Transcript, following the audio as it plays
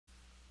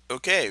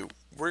Okay,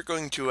 we're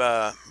going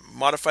to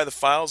modify the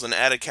files and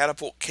add a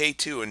Catapult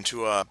K2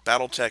 into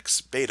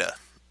Battletech's Beta.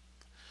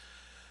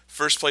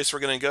 First place we're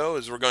going to go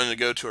is we're going to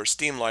go to our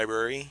Steam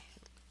library,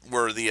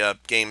 where the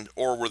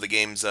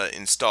game's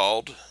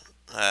installed,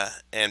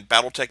 and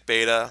Battletech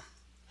Beta,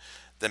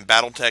 then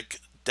Battletech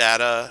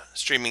Data,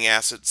 Streaming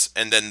Assets,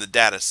 and then the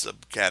Data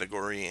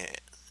subcategory,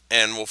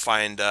 and we'll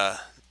find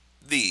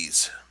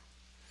these.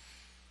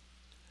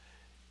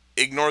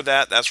 Ignore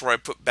that. That's where I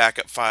put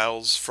backup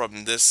files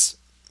from this.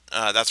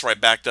 That's where I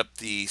backed up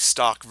the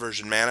stock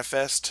version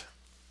manifest.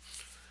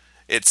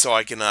 It's so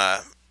I can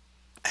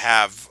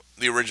have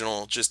the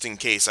original just in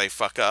case I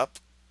fuck up.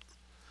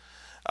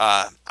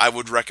 I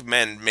would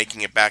recommend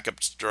making a backup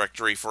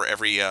directory for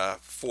every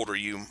folder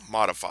you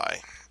modify.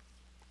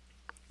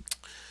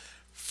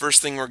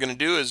 First thing we're going to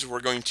do is we're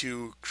going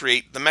to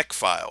create the mech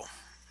file.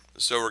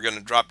 So we're going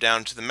to drop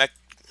down to the mech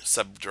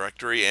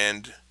subdirectory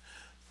and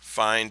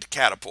find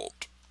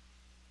Catapult.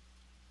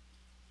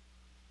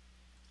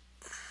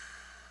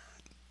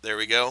 There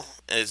we go.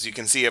 As you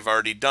can see, I've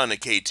already done a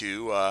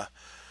K2.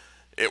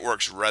 It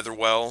works rather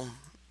well.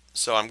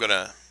 So I'm going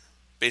to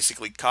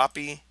basically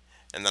copy,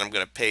 and then I'm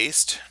going to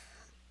paste.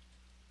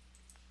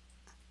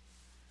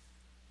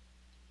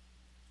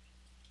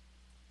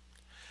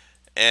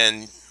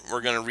 And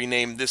we're going to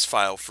rename this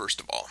file first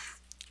of all.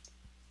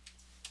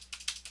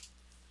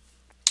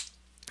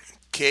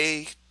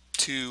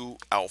 K2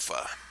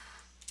 Alpha.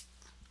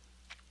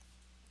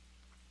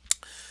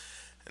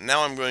 And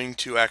now I'm going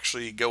to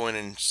actually go in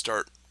and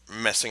start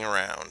messing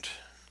around.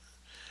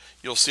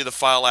 You'll see the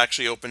file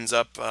actually opens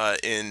up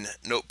in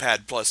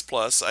Notepad++.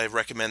 I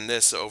recommend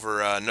this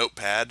over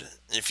Notepad.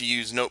 If you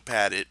use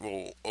Notepad, it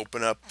will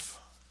open up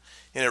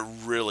in a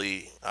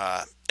really,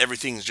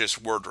 everything's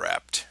just word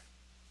wrapped.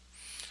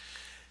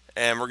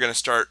 And we're going to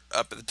start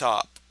up at the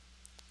top.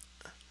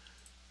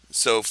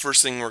 So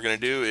first thing we're going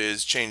to do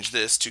is change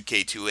this to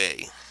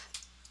K2A.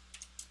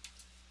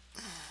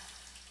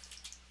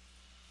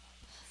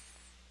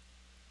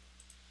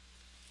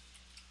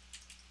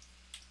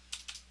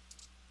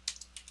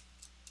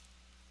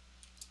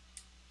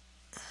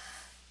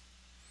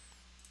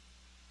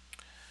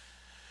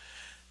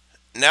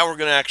 Now we're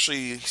going to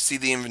actually see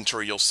the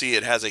inventory. You'll see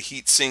it has a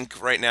heat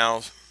sink right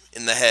now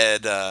in the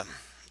head.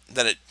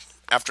 Then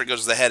after it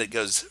goes to the head, it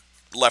goes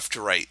left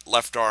to right.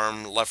 Left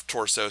arm, left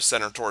torso,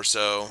 center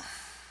torso,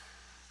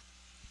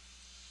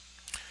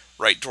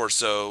 right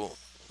torso,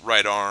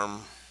 right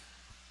arm,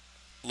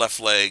 left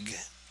leg,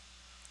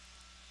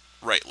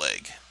 right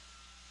leg.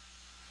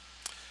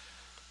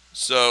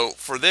 So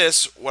for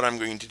this, what I'm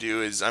going to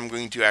do is I'm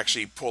going to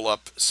actually pull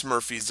up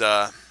Smurfy's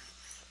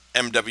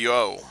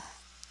MWO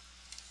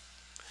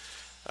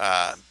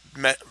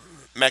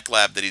mech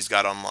lab that he's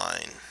got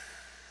online.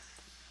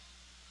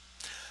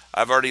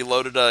 I've already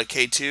loaded a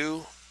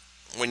K2.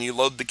 When you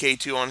load the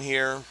K2 on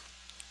here,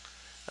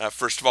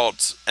 first of all,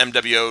 it's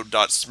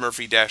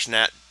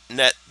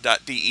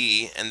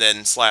mwo.smurfy-net.de and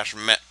then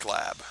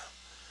 /mechlab.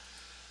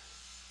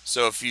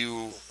 So if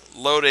you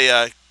load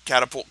a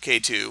Catapult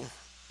K2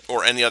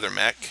 or any other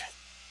mech,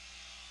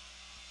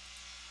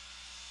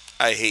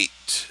 I hate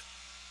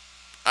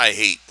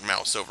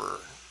mouse over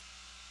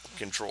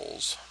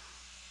controls.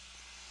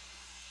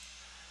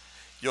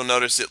 You'll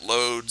notice it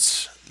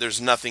loads, there's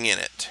nothing in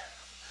it.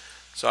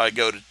 So I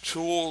go to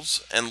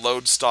Tools and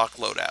Load Stock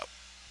Loadout.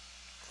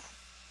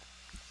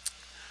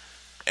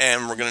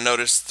 And we're going to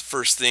notice the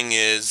first thing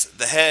is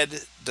the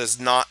head does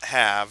not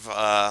have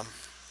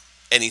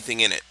anything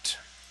in it.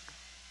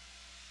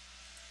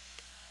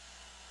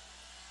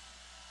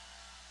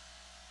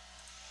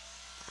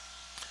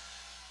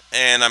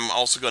 And I'm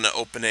also going to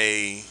open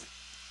a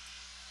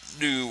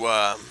new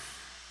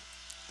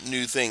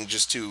thing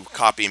just to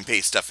copy and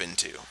paste stuff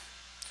into.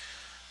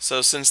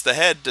 So since the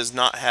head does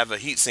not have a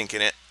heatsink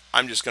in it,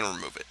 I'm just going to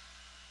remove it.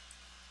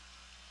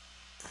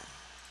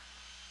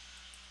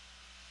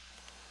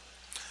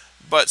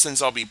 But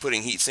since I'll be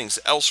putting heatsinks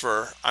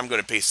elsewhere, I'm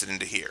going to paste it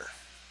into here.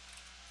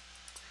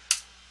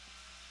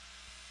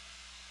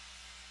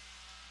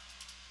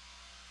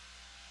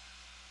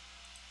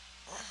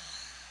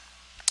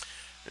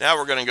 Now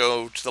we're going to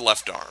go to the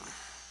left arm.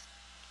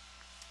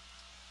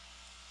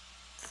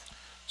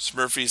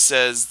 Smurfy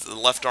says the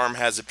left arm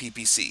has a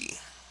PPC.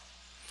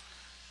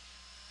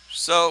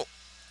 So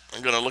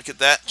I'm going to look at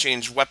that,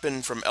 change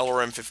weapon from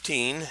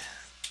LRM15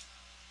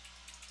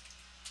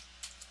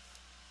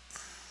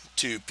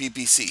 to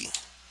PPC.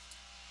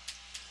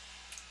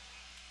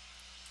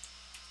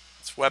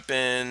 It's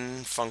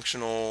weapon,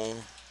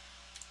 functional.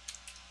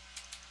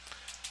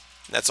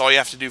 That's all you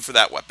have to do for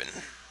that weapon.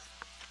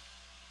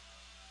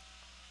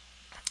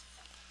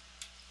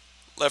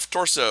 Left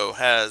torso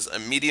has a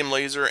medium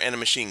laser and a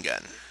machine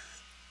gun.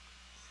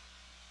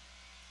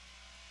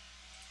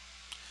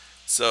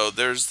 So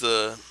there's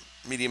the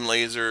medium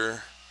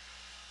laser.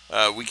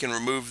 We can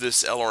remove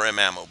this LRM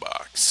ammo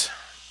box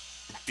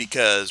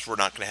because we're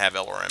not going to have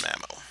LRM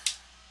ammo.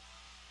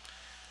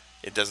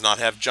 It does not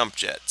have jump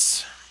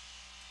jets,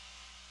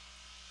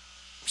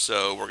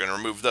 so we're going to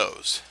remove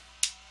those.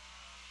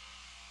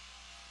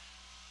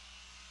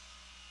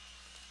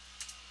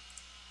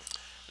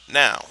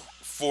 Now,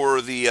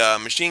 for the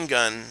machine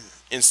gun,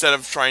 instead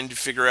of trying to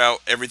figure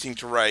out everything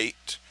to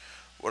write,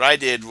 what I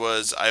did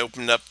was I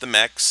opened up the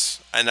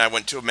mechs and I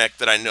went to a mech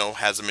that I know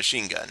has a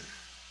machine gun.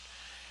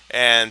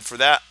 And for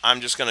that,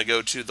 I'm just going to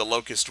go to the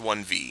Locust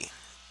 1V.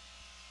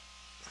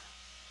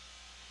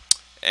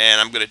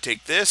 And I'm going to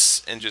take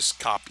this and just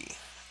copy.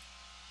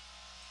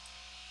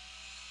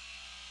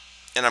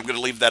 And I'm going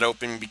to leave that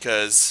open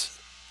because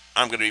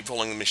I'm going to be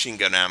pulling the machine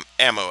gun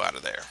ammo out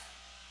of there.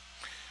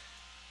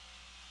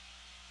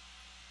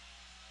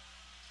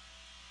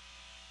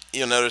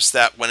 You'll notice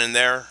that went in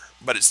there,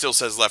 but it still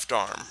says left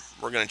arm.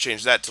 We're going to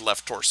change that to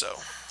left torso.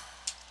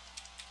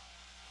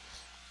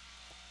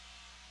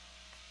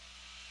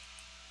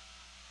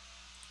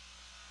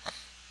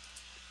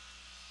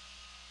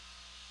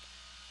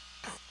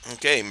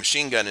 Okay,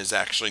 machine gun is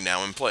actually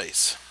now in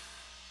place.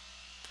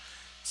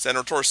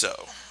 Center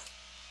torso.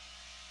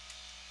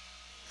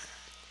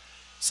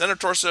 Center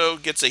torso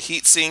gets a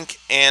heatsink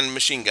and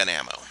machine gun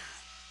ammo.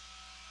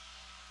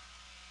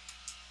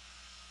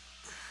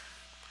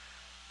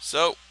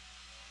 So,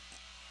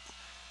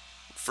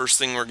 first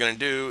thing we're going to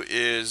do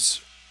is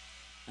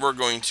we're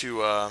going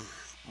to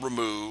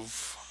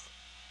remove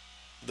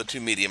the two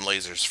medium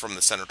lasers from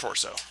the center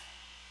torso.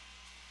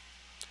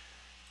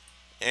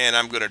 And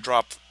I'm going to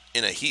drop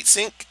in a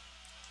heatsink.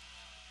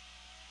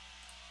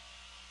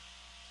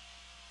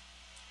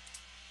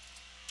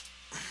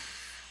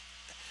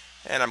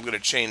 And I'm going to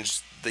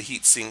change the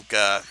heatsink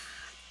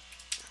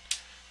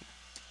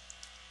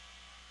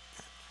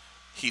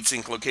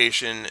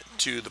location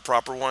to the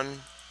proper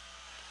one.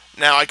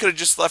 Now I could have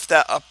just left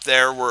that up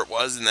there where it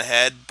was in the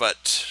head,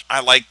 but I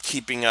like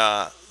keeping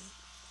the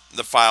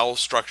files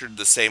structured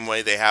the same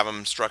way they have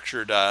them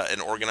structured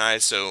and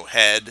organized. So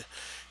head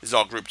is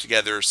all grouped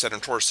together, center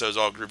torso is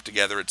all grouped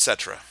together,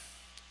 etc.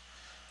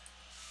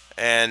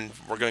 And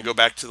we're going to go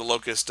back to the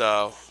Locust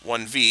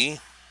 1V,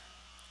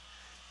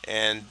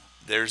 and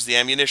there's the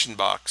ammunition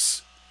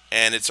box.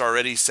 And it's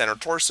already center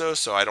torso,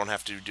 so I don't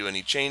have to do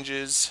any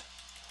changes.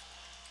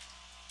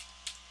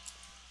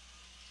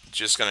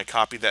 Just going to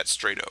copy that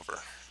straight over.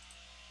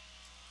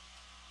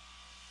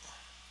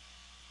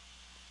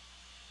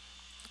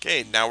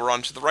 Okay, now we're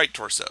on to the right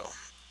torso.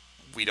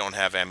 We don't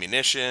have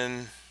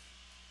ammunition.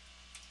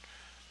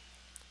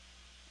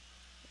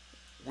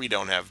 We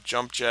don't have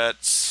jump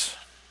jets.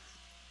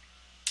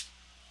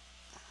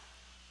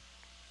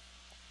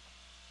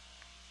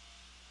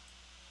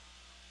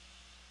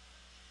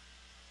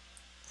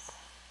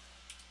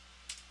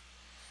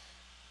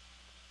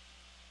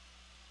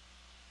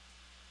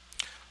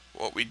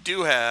 What we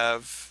do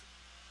have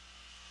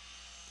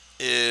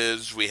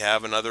is we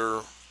have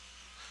another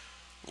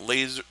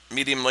laser,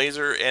 medium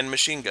laser and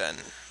machine gun.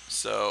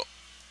 So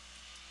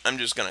I'm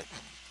just gonna,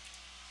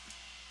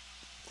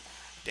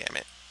 damn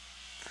it.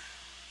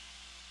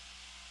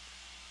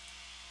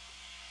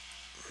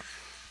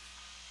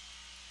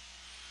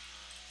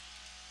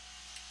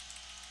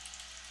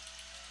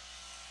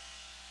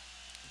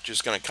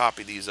 Just gonna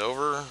copy these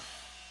over.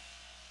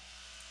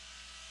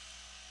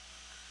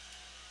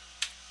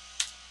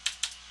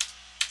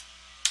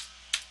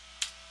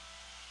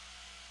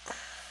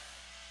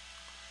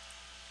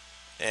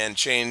 And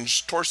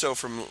change torso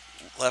from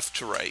left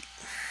to right.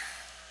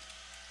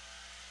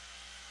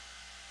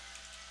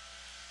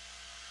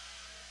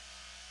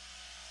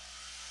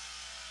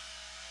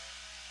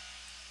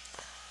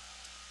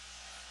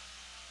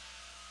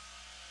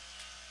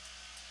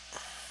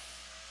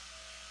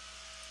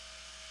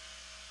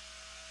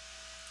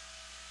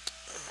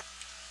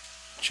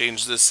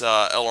 Change this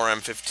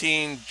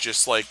LRM-15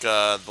 just like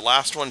the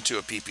last one to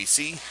a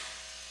PPC.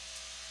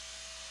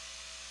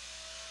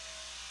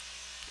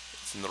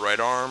 It's in the right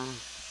arm.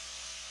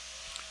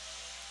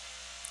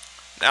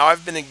 Now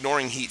I've been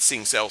ignoring heat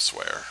sinks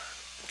elsewhere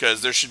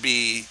because there should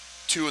be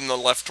 2 in the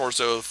left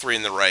torso, 3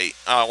 in the right.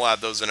 I'll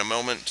add those in a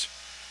moment.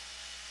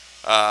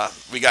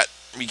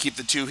 We keep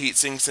the 2 heat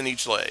sinks in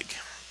each leg.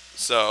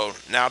 So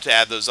now to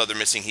add those other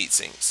missing heat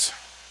sinks.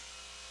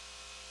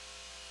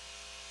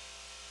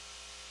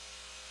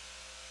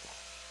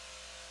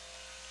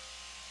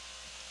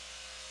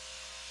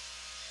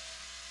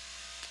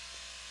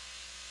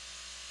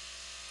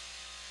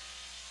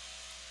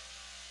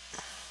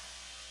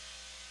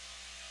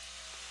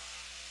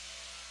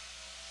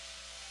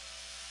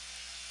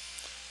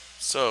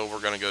 So we're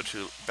going to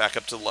go back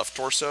up to the left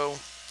torso,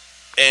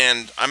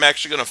 and I'm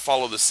actually going to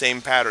follow the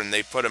same pattern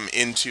they put them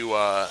into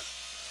on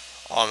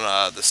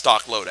the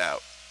stock loadout.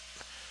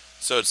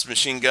 So it's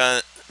machine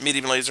gun,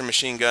 medium laser,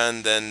 machine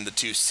gun, then the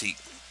 2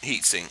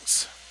 heat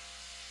sinks.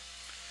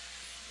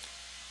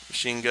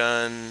 Machine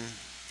gun,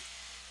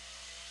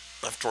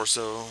 left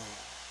torso.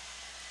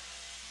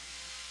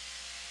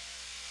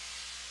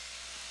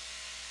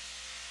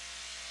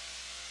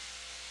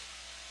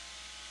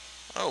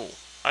 Oh,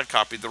 I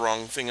copied the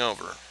wrong thing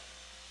over.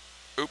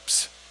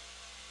 Oops.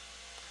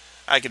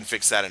 I can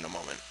fix that in a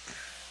moment.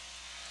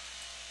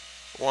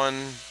 1,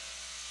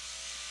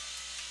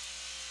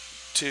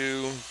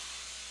 2,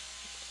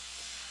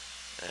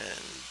 and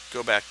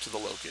go back to the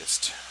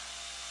Locust.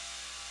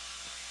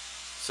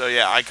 So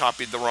yeah, I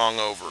copied the wrong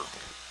over.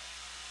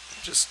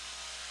 Just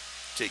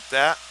take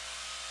that.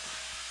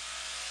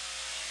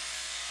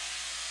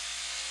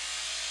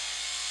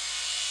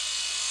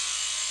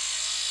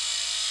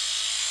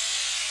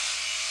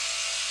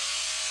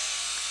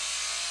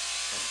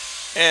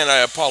 And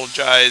I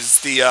apologize,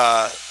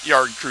 the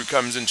yard crew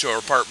comes into our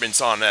apartments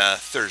on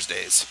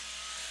Thursdays.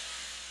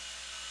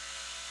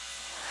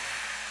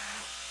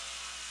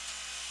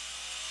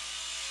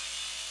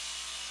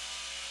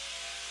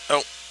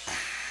 Oh.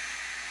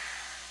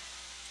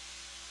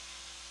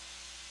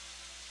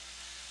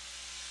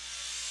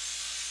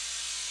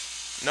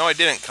 No, I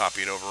didn't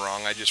copy it over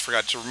wrong. I just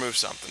forgot to remove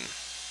something.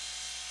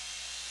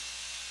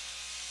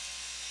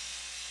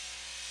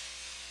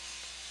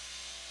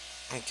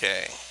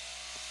 Okay.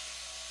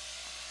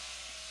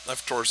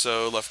 Left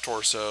torso, left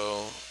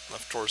torso,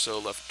 left torso,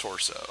 left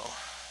torso.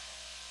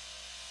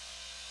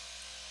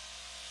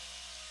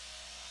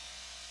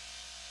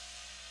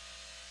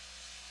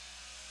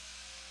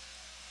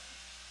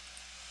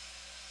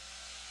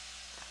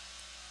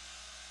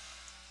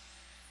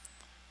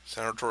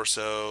 Center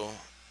torso,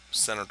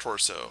 center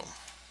torso.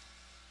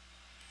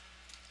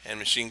 And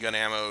machine gun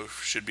ammo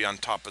should be on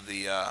top of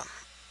the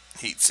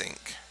heat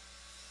sink.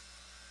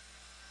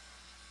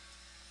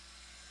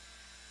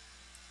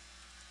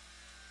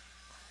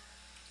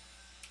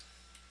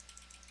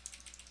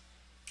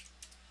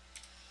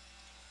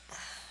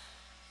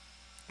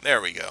 There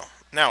we go.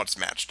 Now it's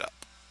matched up.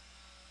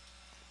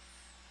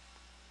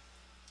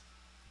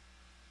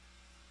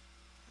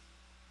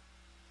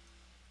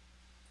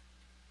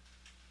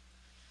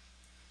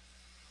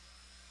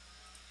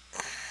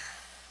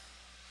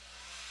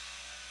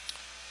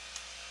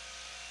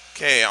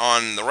 Okay,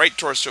 on the right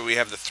torso we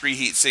have the 3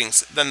 heat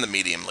sinks, then the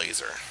medium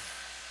laser.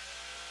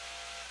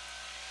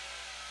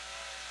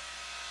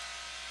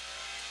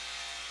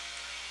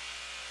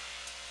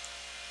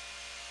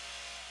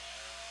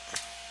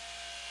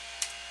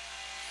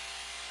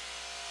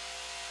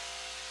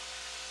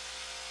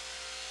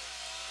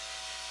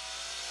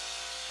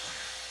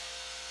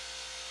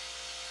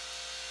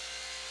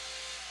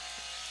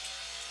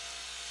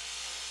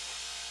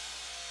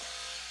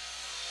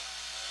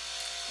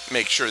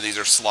 Make sure these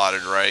are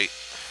slotted right.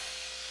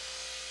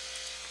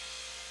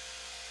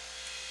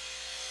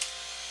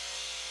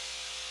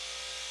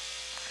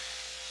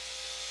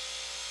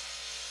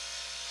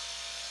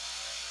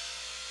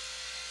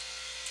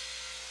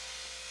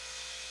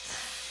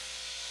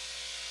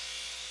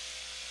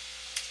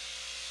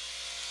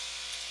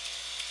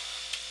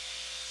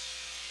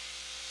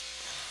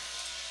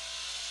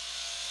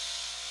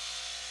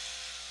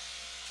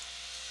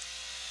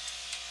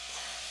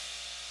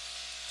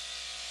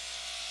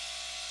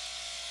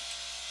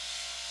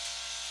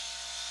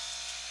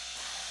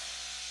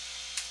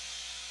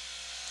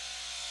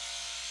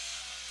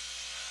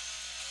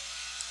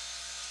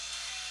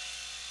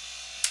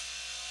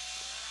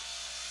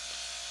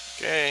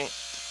 Okay,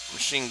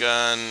 machine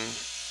gun,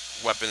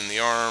 weapon in the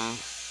arm,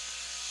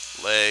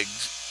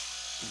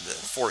 legs, the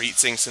 4 heat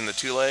sinks in the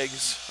 2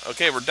 legs.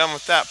 Okay, we're done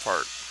with that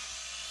part.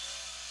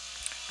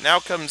 Now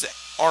comes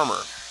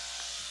armor.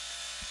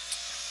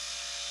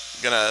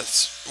 Gonna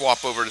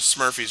swap over to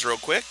Smurfy's real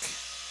quick.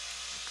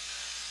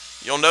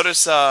 You'll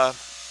notice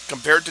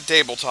compared to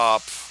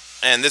tabletop,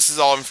 and this is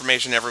all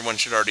information everyone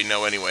should already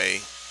know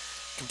anyway,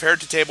 compared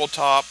to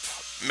tabletop,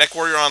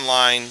 MechWarrior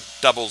Online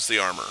doubles the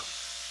armor.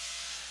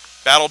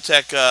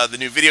 Battletech, the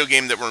new video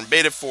game that we're in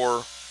beta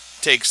for,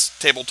 takes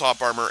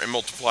tabletop armor and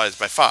multiplies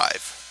by 5.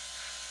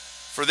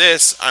 For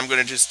this, I'm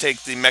going to just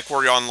take the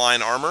MechWarrior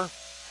Online armor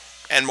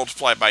and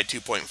multiply it by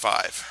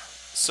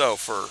 2.5. So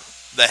for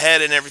the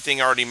head and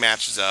everything already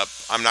matches up.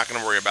 I'm not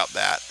going to worry about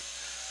that.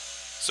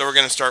 So we're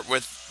going to start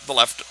with the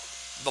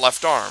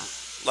left arm.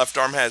 Left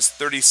arm has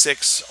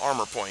 36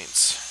 armor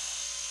points.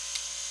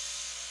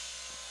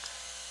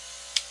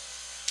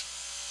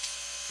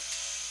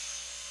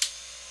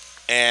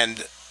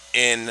 And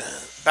in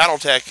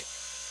Battletech,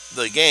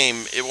 the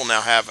game, it will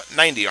now have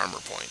 90 armor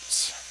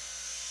points.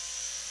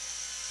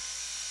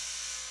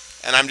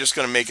 And I'm just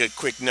going to make a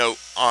quick note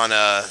on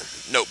a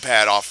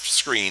notepad off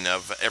screen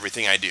of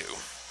everything I do.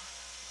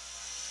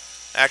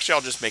 Actually,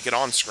 I'll just make it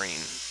on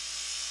screen.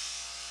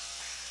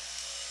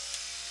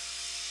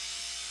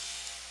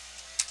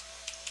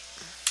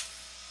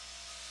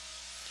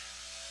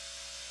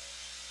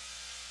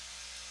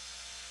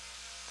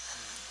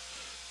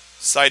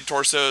 Side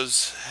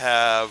torsos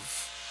have...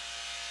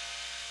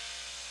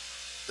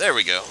 There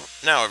we go.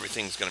 Now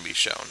everything's going to be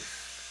shown.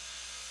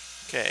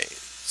 Okay.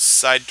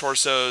 Side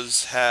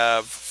torsos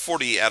have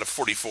 40 out of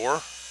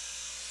 44.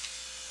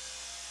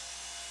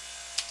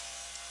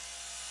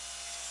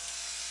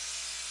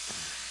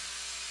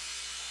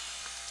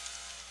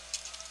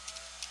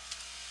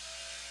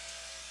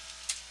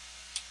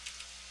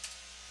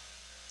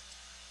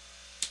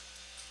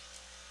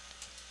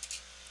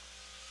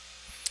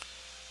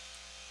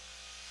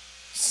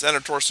 Center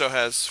torso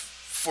has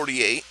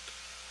 48.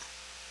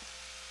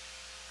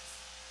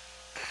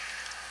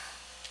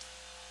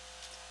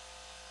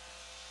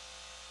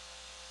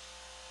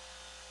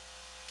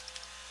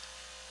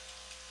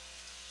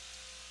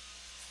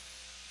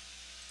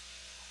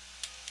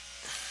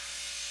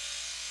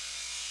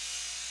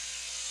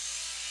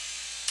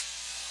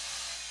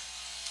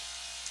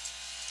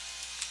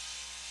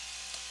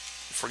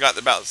 Forgot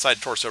about the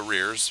side torso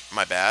rears.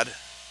 My bad.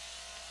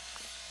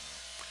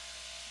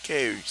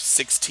 Okay,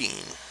 16.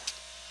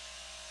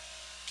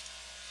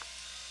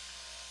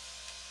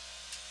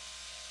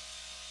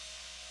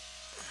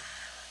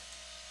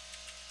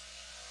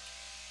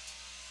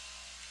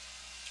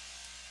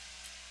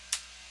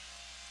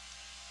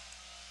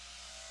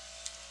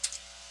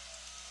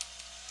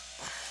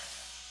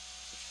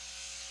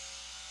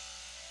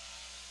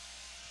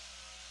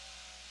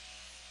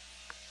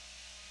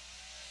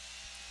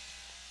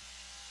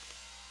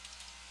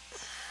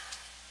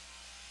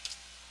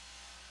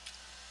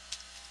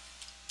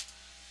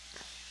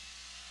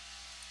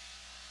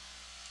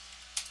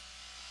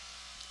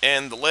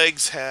 And the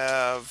legs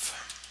have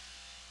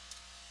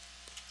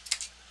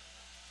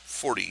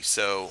 40,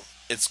 so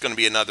it's going to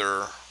be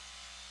another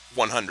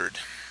 100.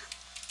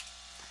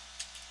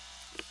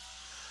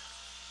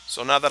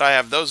 So now that I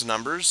have those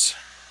numbers,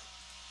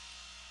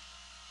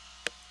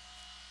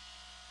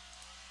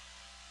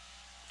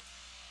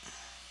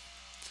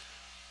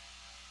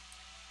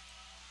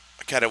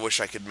 I kind of wish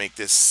I could make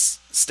this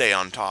stay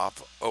on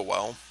top. Oh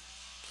well.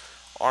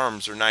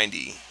 Arms are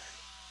 90.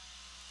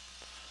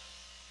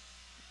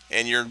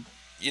 And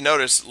you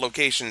notice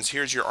locations,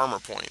 here's your armor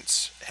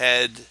points.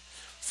 Head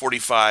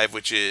 45,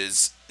 which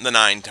is the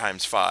 9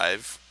 times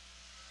 5,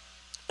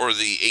 or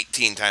the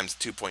 18 times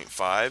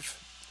 2.5.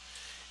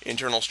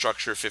 Internal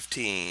structure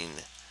 15.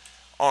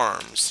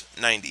 Arms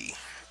 90.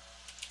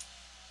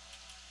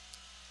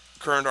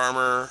 Current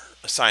armor,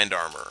 assigned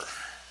armor.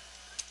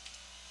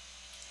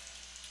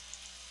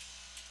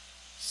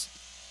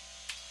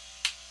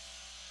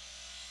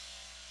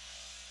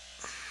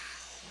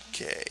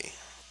 Okay.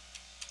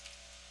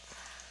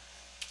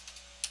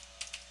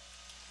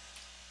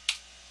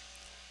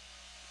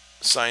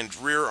 Assigned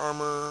rear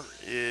armor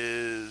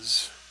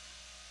is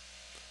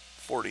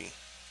 40.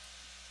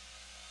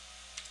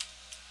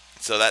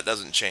 So that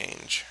doesn't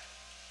change.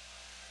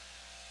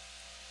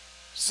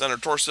 Center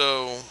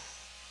torso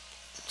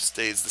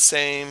stays the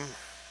same.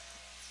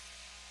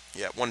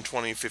 Yeah,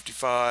 120,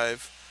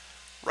 55.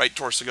 Right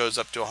torso goes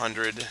up to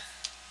 100.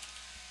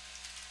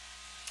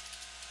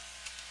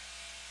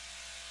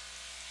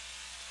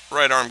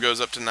 Right arm goes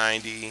up to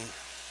 90.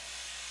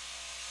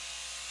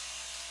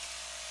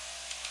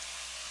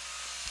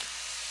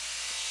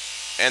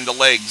 And the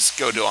legs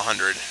go to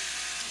 100.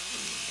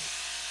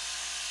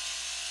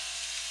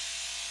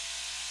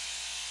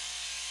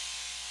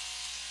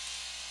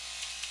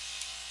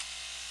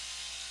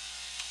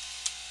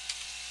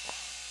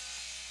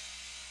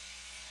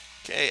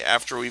 Okay,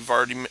 after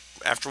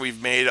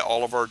we've made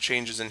all of our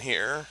changes in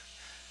here,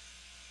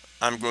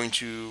 I'm going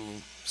to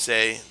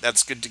say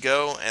that's good to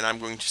go, and I'm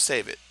going to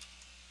save it.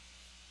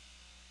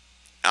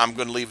 I'm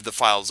going to leave the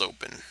files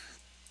open.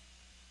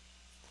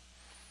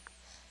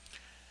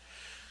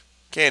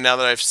 Okay, now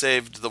that I've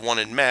saved the one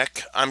in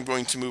mech, I'm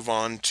going to move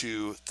on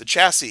to the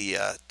chassis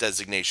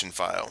designation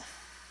file.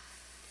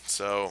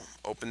 So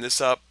open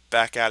this up,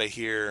 back out of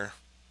here,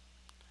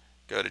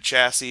 go to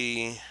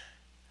chassis,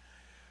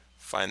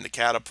 find the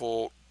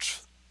catapult,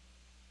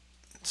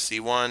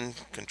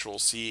 C1, Control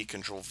C,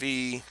 Control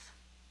V,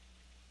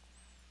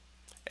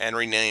 and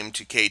rename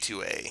to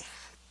K2A.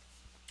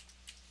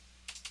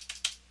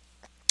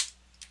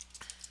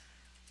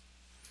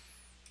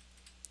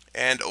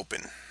 And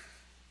open.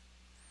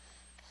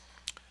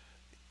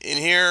 In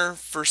here,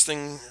 first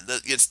thing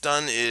that gets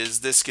done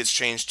is this gets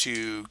changed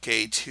to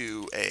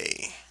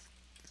K2A.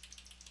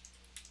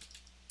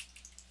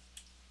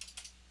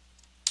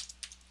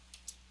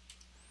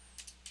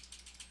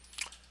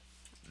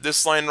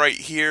 This line right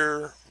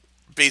here,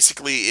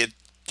 basically it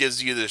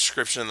gives you the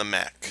description of the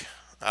mech.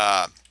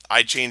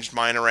 I changed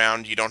mine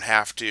around. You don't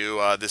have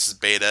to. This is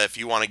beta. If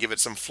you want to give it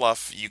some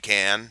fluff, you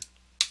can.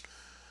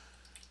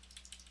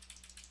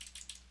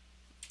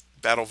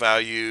 Battle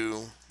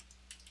value,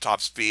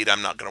 top speed,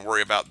 I'm not going to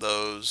worry about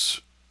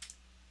those.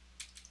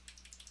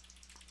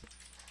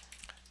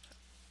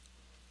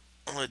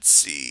 Let's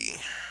see.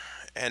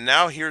 And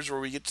now here's where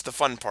we get to the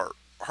fun part,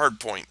 hard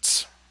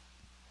points.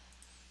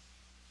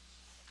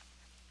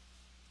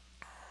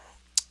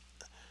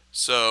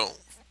 So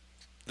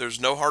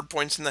there's no hard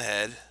points in the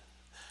head.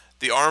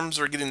 The arms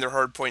are getting their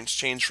hard points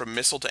changed from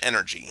missile to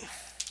energy.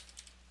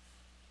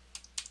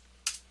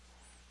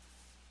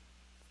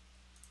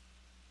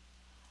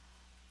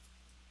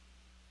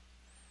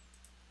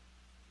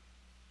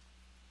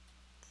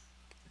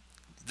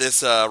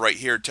 This right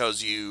here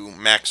tells you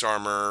max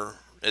armor,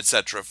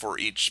 etc. for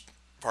each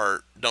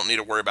part. Don't need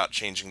to worry about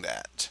changing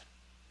that.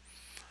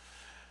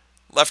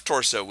 Left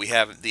torso, we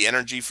have the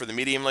energy for the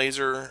medium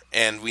laser,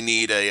 and we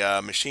need a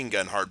machine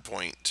gun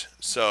hardpoint.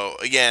 So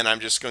again,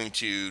 I'm just going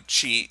to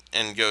cheat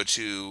and go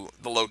to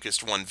the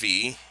Locust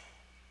 1V.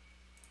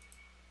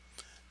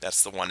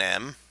 That's the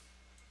 1M.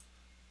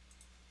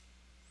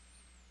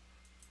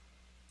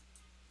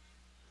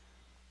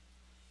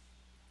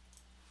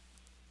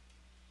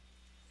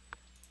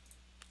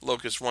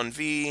 Locust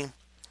 1V.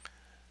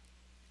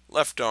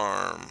 Left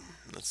arm.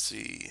 Let's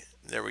see.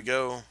 There we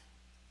go.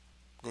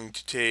 I'm going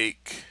to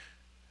take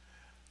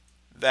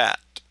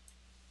that.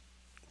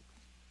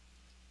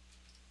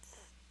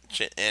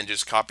 it and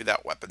just copy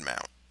that weapon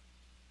mount.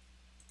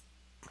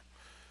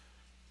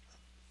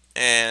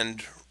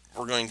 And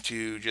we're going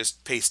to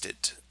just paste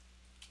it.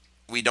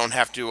 We don't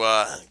have to,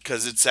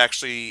 because it's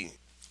actually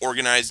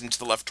organized into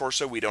the left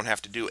torso, we don't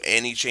have to do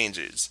any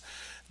changes.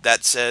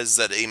 That says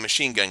that a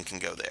machine gun can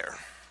go there.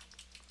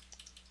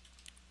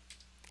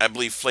 I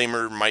believe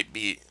Flamer might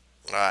be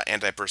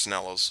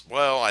anti-personnel as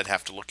well. I'd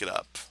have to look it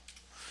up.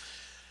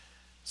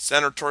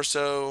 Center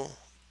torso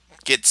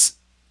gets,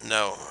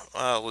 no,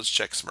 let's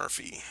check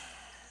Smurfy.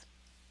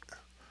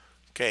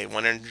 Okay,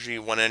 1 energy,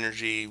 1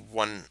 energy,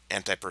 1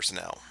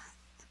 anti-personnel.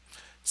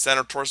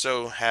 Center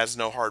torso has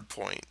no hard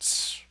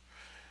points.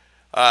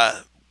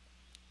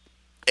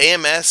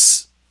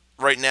 AMS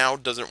right now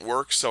doesn't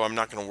work, so I'm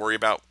not going to worry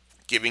about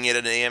giving it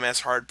an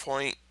AMS hard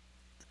point.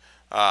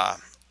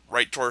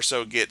 Right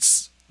torso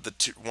gets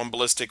the 1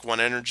 ballistic, 1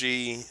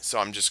 energy, so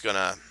I'm just going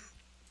to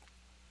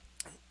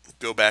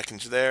go back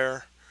into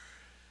there.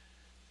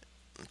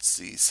 Let's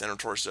see, center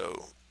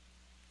torso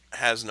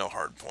has no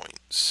hard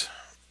points.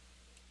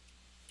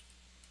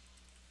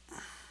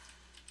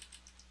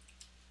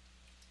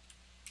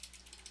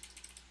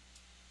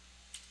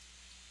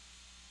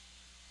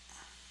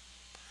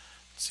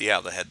 See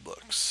how the head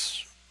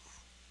looks.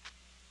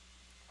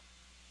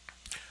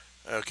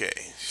 Okay,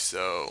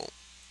 so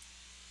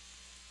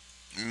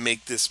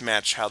make this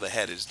match how the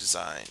head is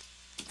designed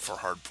for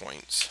hard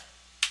points.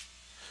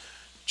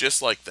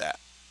 Just like that.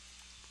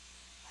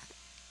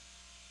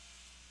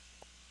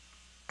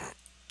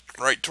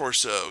 Right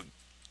torso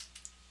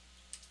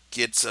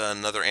gets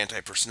another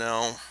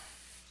anti-personnel.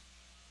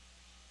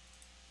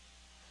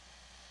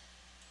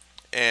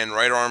 And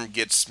right arm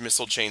gets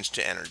missile change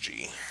to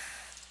energy.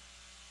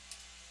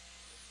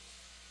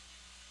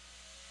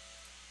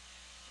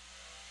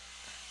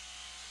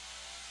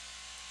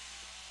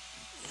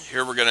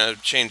 Here we're going to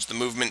change the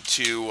movement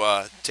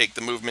to take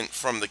the movement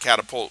from the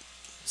Catapult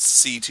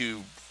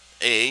C2A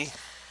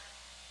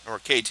or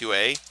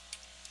K2A.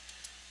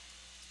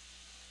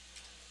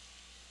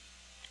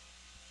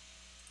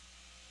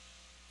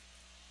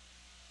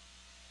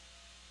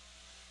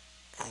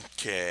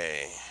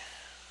 Okay.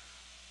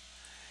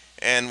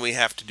 And we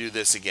have to do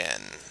this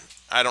again.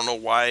 I don't know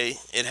why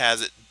it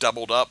has it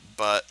doubled up,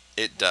 but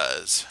it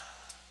does.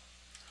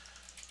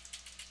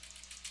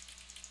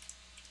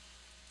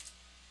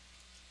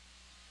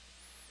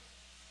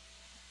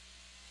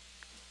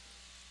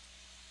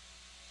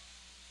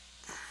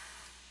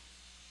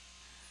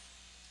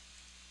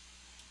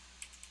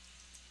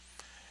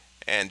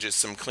 And just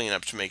some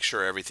cleanup to make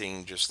sure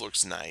everything just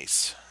looks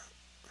nice.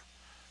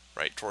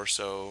 Right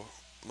torso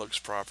looks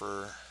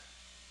proper.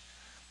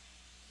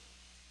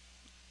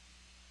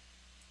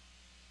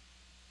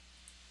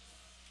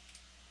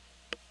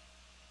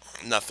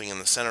 Nothing in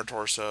the center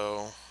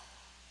torso.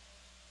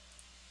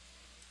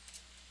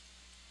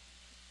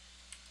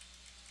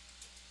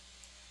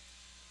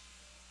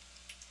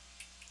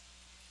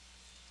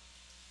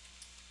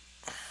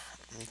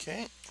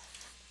 Okay.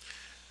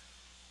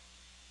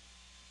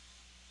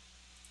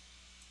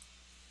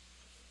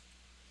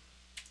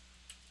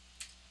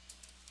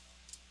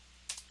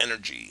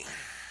 Energy.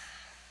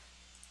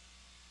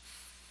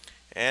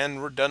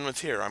 And we're done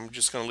with here. I'm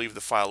just going to leave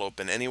the file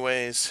open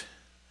anyways.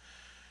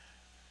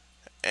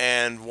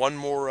 And one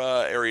more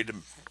area to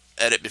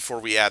edit before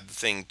we add the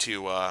thing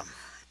to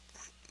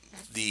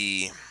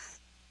the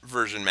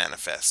version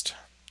manifest.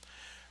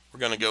 We're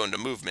going to go into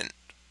movement.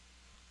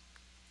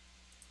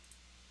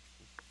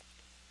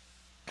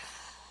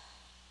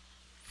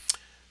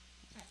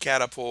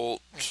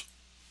 Catapult,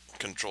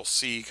 Control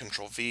C,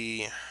 Control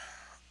V,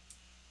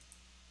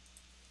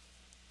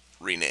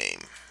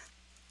 rename.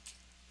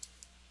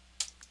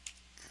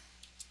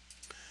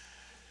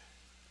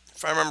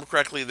 If I remember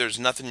correctly, there's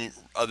nothing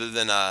other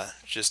than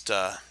just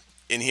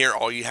in here,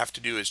 all you have to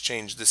do is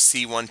change the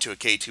C1 to a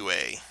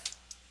K2A.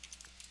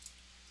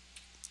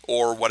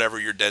 Or whatever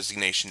your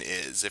designation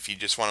is. If you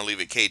just want to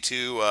leave it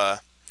K2,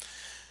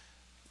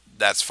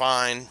 that's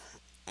fine.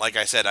 Like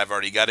I said, I've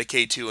already got a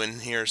K2 in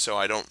here, so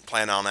I don't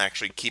plan on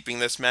actually keeping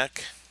this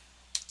mech.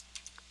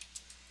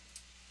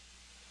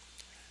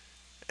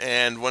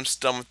 And once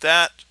done with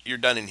that, you're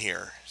done in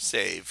here.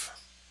 Save.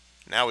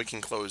 Now we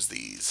can close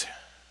these.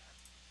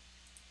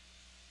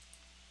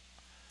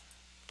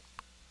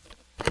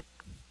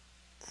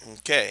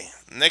 Okay,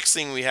 next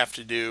thing we have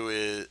to do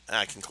is,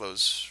 I can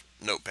close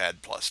Notepad++.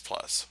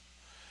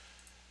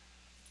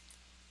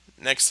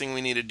 Next thing we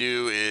need to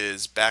do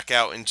is back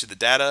out into the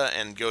data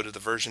and go to the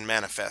version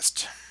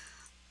manifest.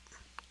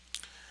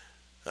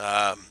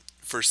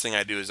 First thing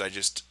I do is I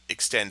just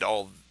extend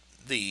all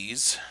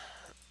these,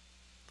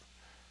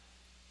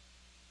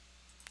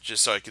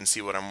 just so I can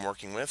see what I'm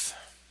working with.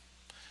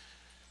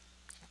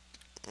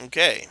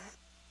 Okay.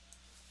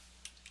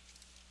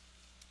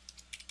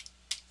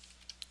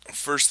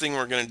 First thing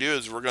we're going to do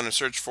is we're going to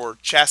search for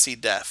chassis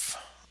def.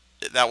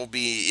 That will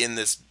be in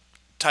this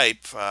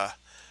type. And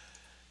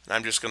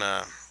I'm just going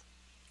to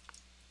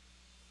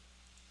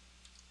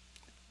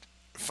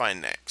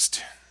find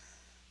next.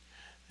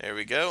 There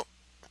we go.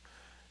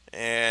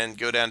 And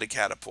go down to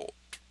Catapult.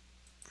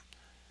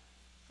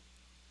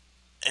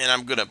 and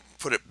I'm going to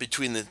put it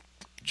between the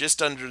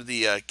just under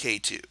the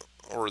K2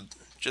 or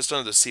just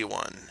under the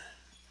C1.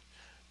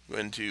 I'm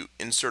going to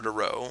insert a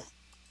row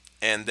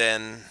and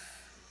then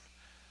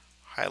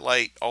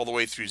highlight all the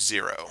way through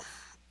 0.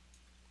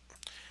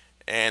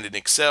 And in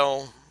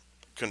Excel,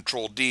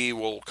 Control D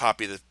will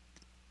copy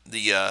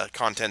the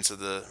contents of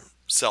the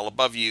cell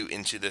above you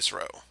into this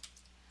row.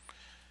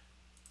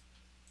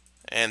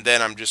 And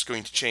then I'm just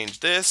going to change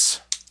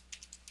this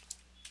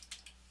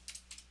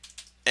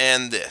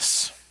and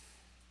this.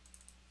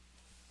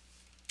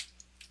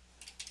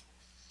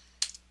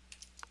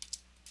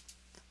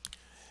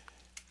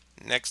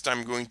 Next,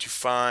 I'm going to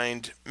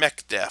find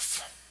mech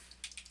def.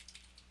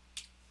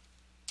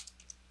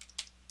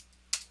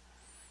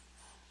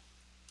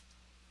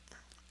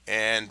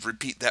 And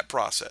repeat that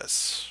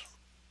process.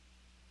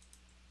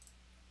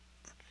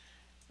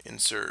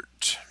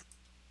 Insert.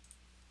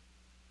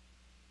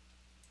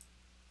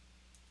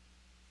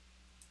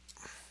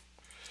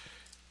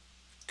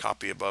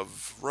 Copy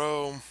above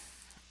row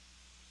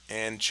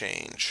and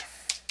change.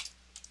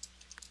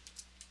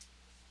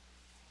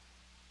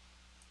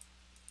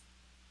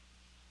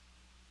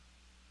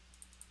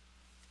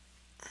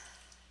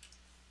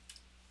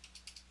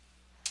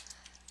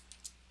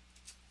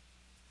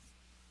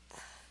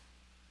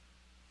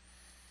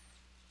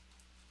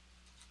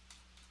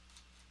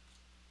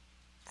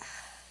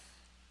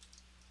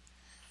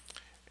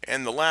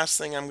 And the last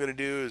thing I'm going to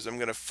do is I'm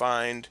going to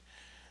find,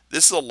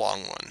 this is a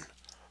long one,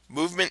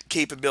 movement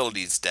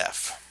capabilities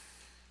def.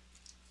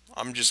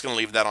 I'm just going to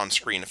leave that on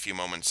screen a few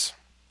moments.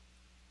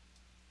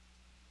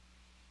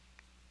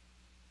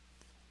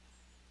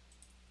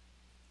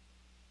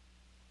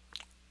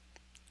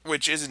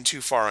 Which isn't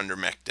too far under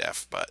mech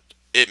def, but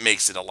it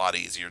makes it a lot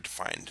easier to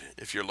find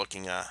if you're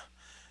looking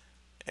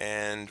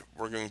and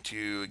we're going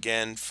to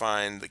again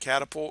find the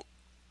catapult.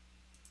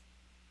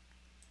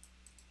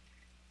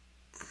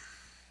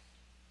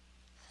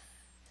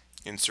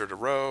 Insert a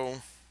row.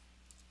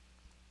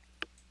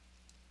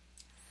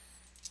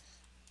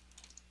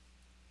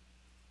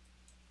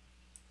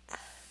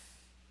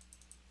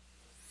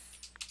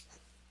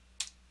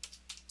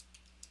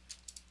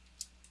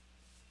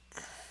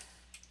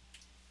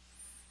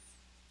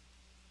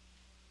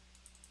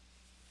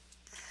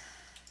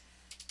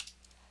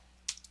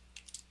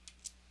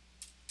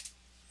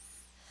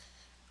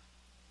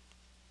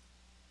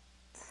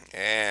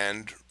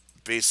 And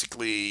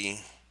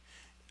basically,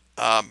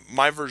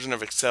 my version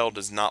of Excel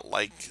does not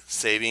like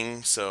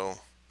saving, so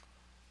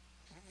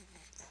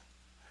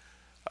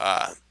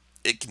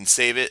it can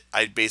save it.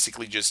 I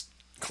basically just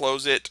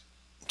close it.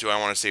 Do I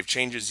want to save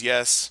changes?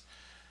 Yes.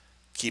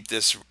 Keep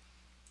this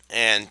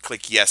and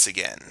click yes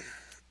again.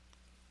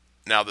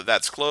 Now that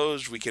that's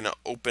closed, we can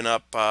open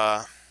up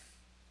the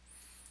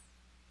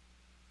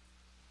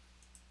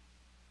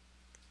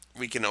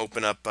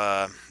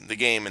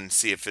game and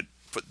see if it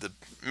put the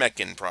mech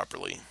in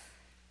properly.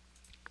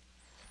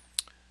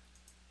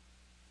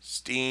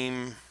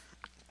 Steam,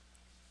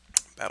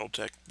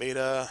 Battletech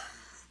Beta,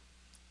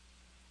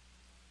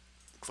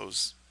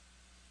 close.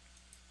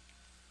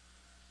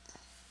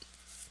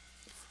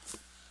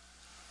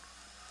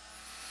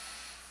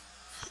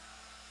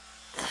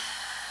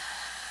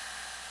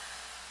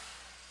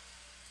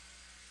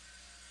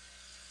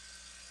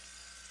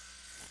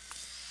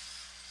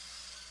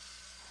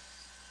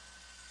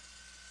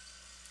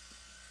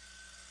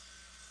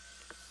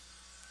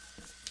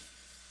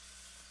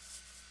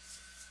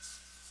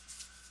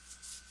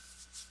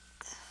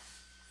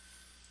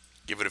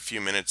 Give it a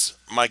few minutes.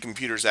 My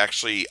computer's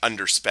actually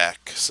under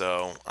spec,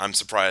 so I'm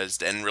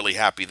surprised and really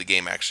happy the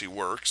game actually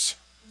works.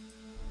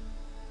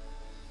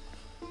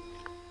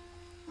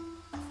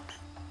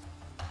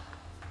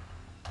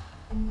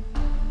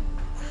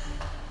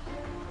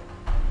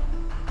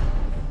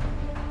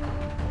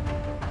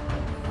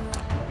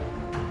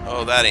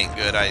 Oh, that ain't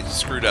good. I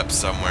screwed up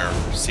somewhere.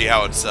 See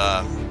how it's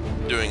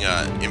doing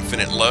an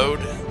infinite load?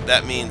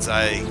 That means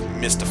I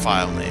missed a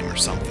file name or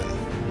something.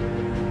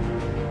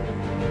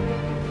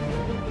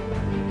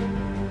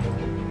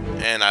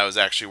 And I was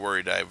actually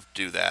worried I would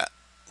do that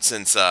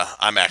since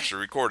I'm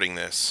actually recording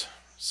this.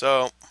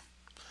 So,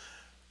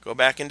 go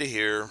back into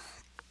here.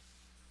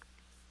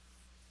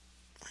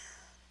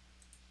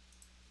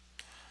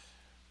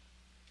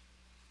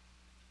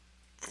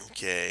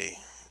 Okay.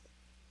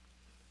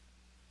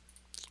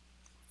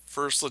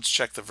 First, let's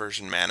check the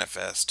version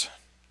manifest,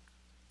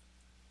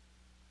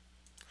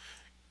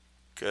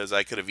 because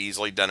I could have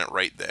easily done it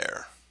right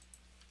there.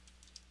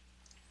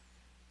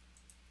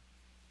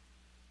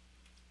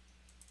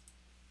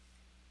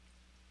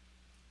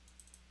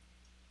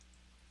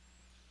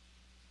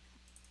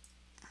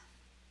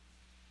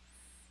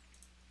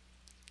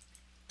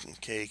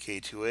 Okay,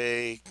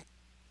 K2A,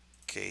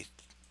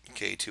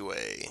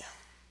 K2A.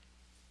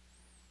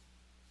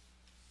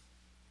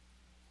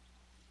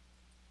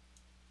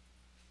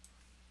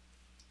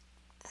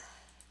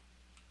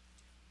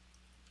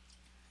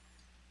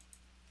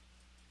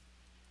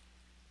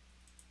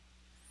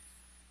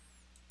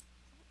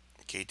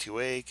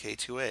 K2A,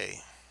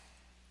 K2A.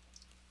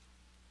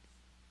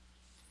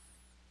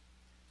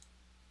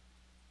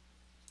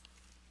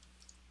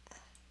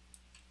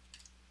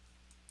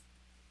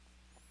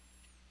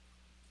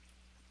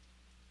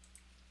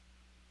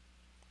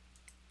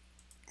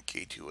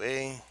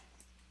 K2A,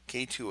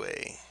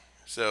 K2A.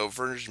 So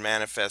version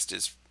manifest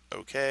is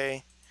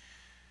okay.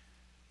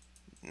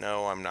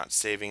 No, I'm not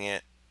saving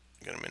it.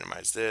 I'm going to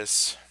minimize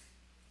this.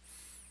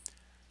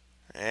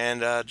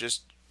 And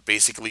just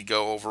basically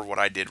go over what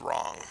I did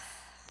wrong.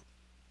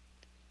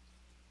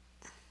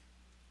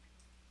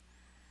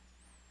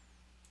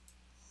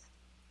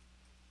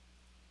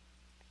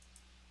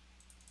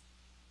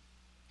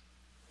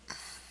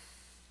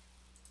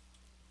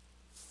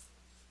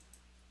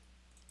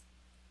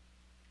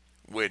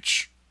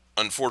 Which,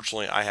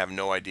 unfortunately, I have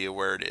no idea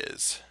where it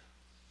is.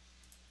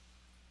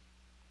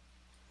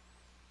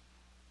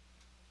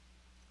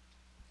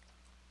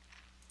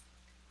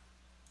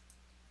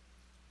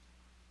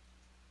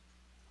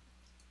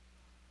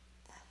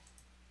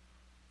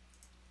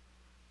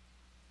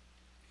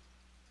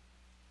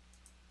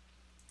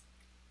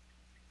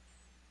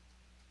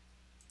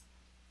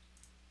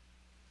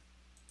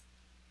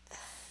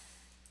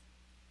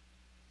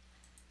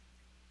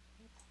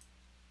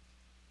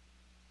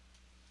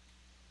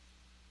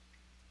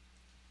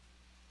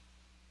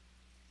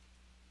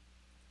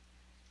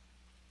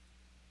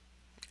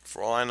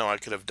 For all I know, I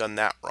could have done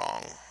that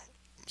wrong.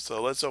 So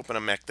let's open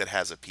a mech that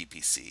has a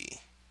PPC.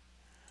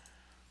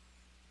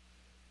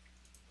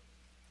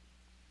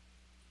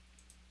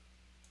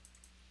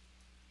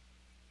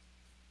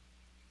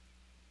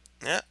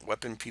 Yeah,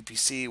 weapon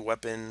PPC,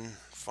 weapon,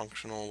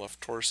 functional, left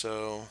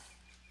torso.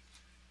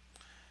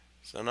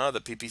 So no,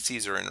 the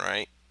PPCs are in,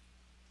 right?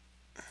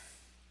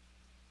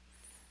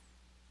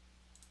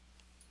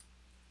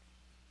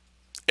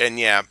 And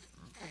yeah,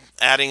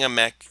 adding a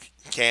mech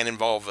can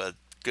involve a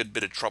good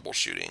bit of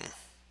troubleshooting.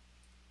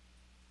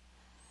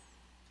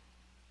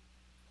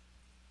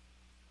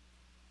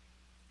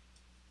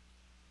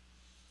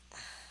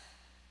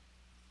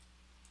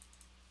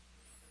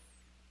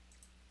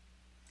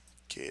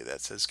 Okay, that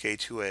says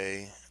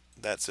K2A.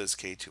 That says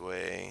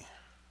K2A.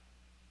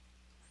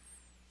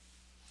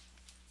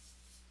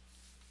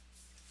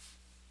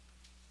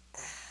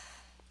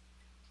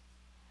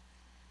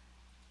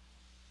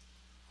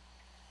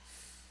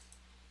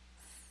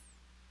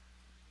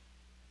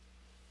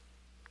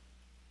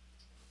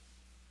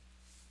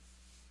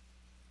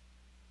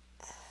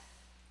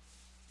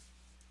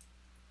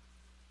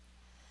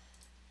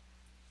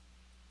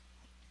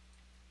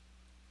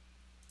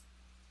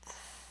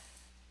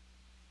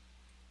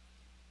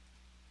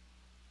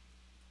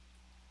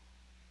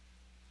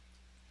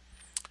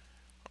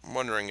 I'm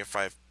wondering if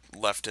I've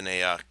left in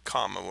a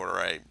comma where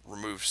I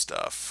remove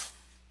stuff.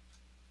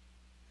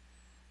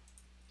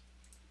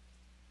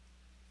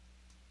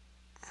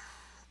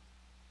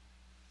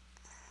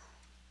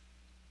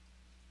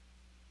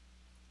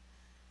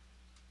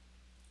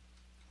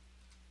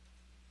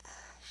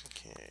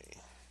 Okay.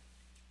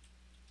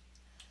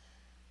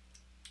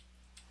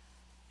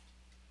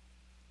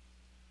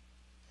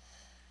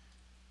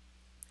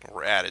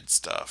 Or added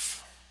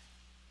stuff.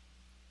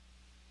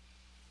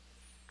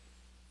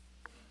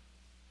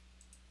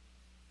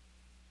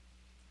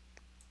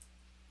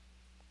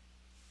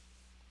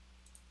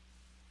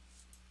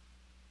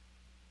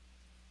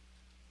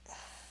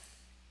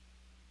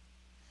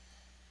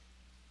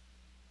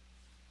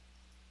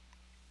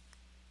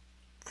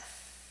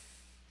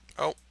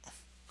 Oh,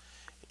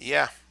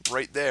 yeah,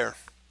 right there.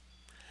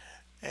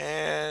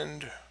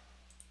 And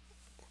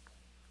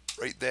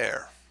right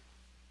there.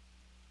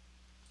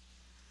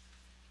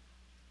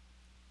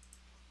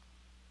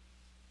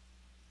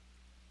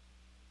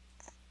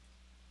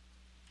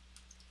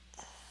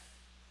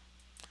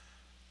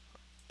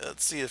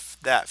 Let's see if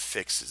that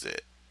fixes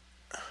it.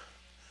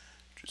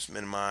 Just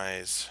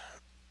minimize,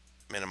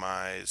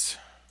 minimize.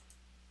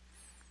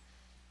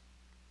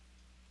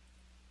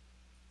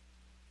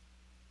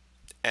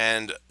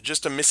 And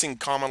just a missing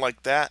comma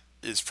like that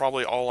is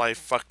probably all I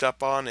fucked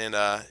up on, and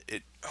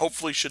it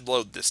hopefully should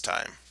load this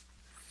time.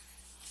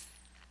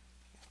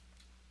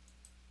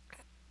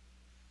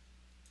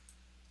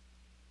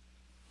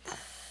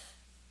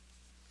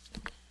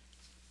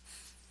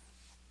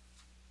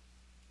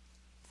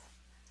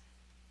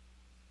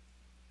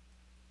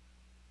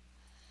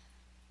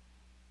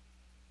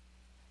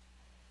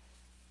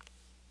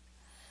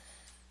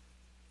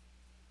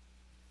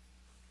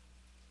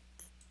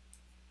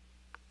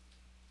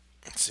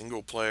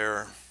 Single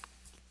player.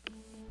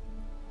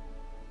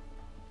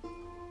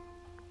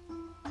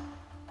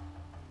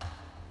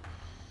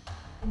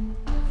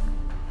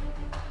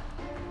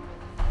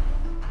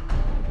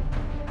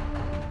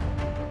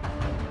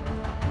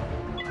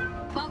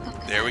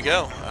 There we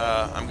go.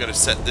 I'm going to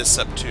set this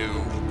up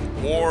to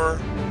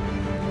war.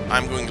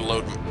 I'm going to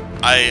load.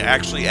 I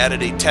actually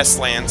added a test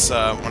lance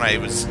when I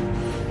was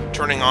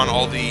turning on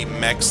all the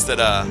mechs that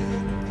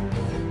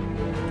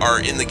are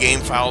in the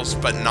game files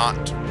but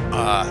not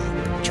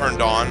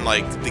turned on,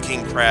 like the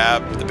King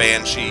Crab, the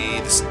Banshee,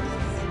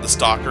 the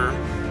Stalker.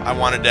 I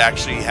wanted to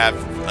actually have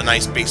a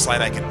nice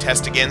baseline I could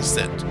test against,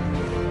 that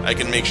I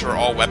can make sure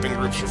all weapon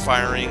groups were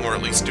firing or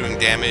at least doing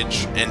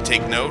damage and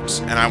take notes,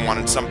 and I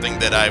wanted something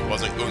that I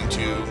wasn't going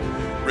to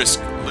risk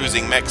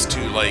losing mechs to,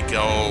 like,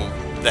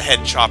 the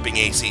head chopping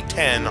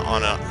AC-10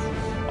 on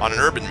an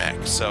urban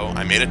mech. So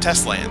I made a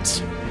test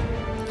lands.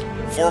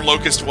 4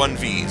 Locust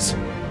 1Vs.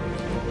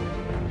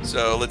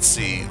 So let's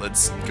see.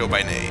 Let's go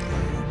by name.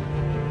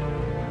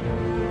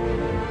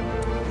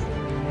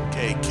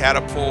 Okay,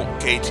 Catapult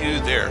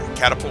K2 there.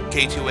 Catapult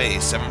K2A,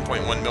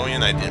 7.1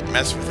 million. I didn't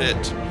mess with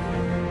it.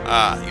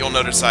 You'll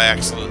notice I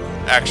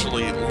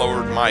actually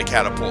lowered my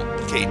Catapult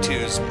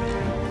K2s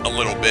a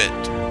little bit.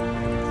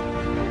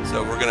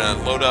 So we're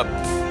gonna load up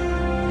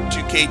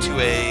 2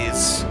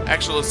 K2As.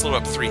 Actually, let's load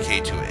up 3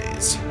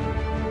 K2As.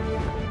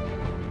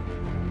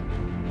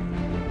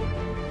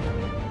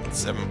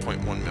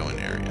 7.1 million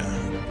area.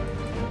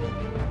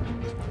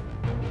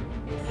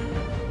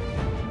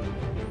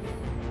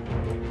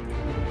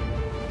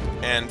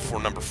 And for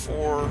number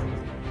 4,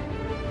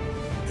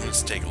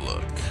 let's take a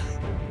look.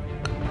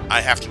 I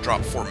have to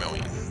drop 4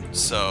 million,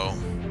 so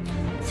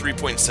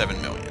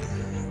 3.7 million.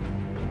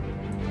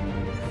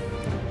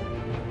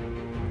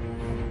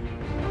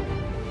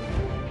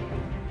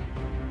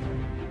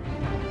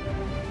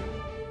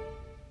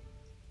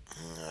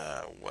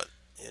 What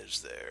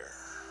is there?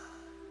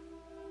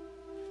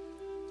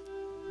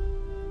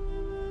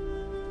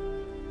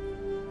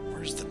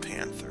 Where's the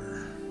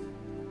Panther?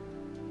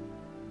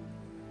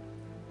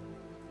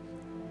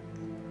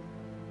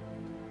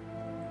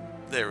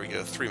 There we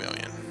go, 3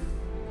 million.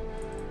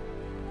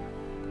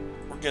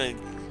 We're gonna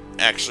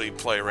actually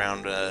play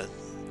around,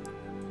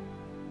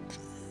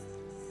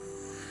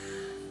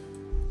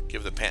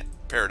 give the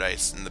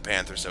Paradise and the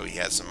Panther so he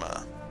has some,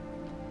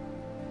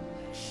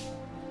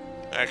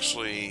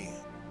 actually,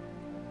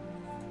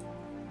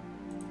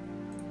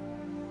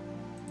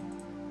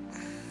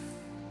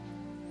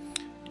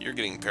 you're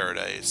getting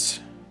Paradise.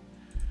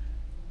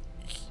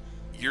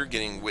 You're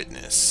getting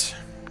Witness.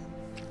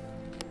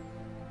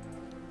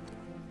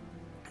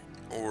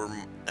 Or,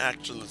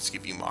 actually, let's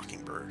give you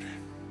Mockingbird.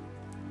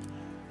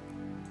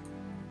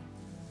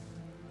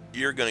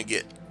 You're gonna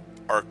get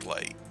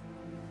Arclight.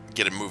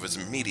 Get a move as a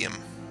medium.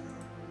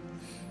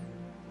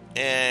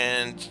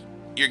 And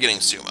you're getting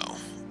Sumo.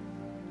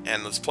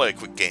 And let's play a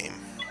quick game.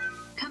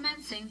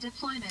 Commencing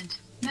deployment.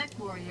 Mech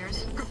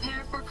warriors,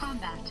 prepare for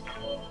combat.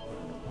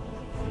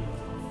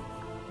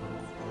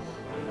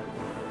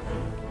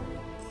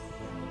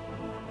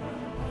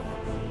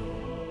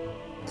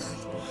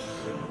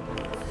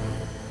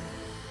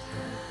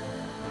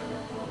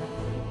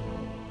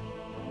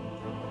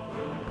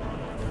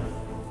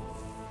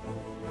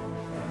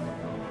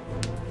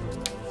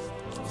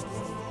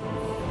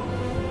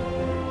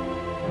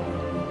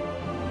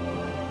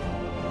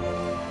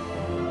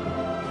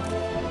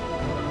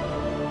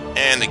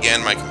 And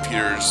again, my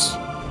computer's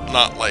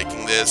not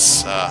liking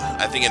this.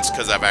 I think it's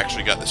because I've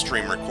actually got the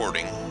stream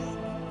recording.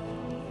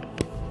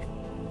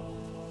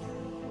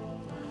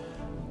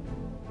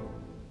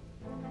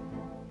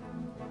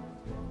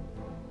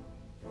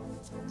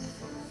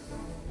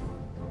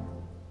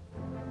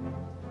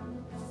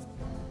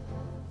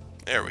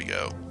 There we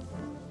go.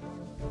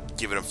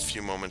 Give it a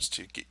few moments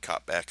to get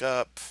caught back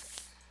up.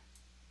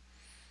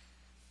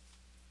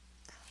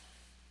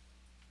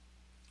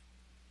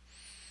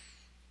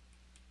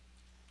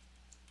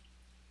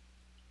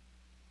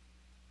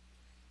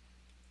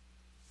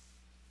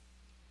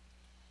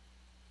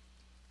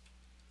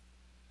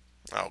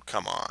 Oh,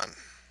 come on.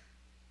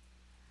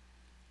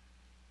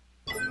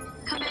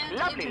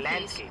 Lovely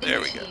landscape. There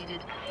we go.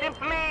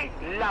 Simply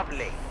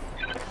lovely.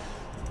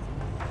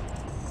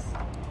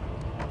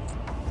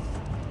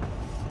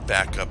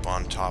 Back up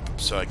on top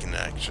so I can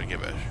actually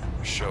give a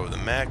show of the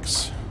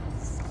mechs.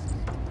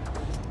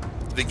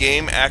 The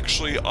game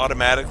actually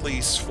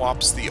automatically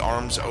swaps the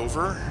arms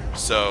over,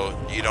 so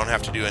you don't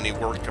have to do any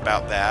work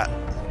about that.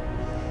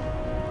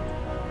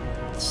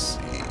 Let's see.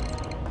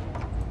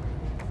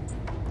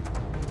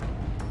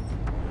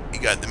 You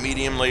got the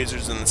medium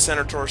lasers in the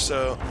center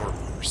torso,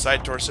 or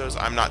side torsos.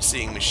 I'm not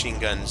seeing machine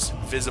guns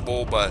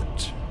visible,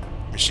 but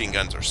machine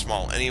guns are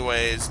small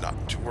anyways,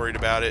 not too worried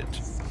about it.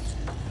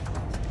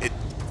 It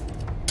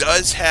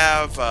does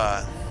have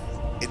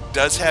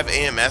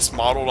AMS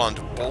modeled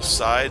onto both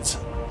sides.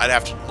 I'd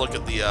have to look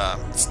at the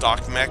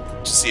stock mech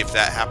to see if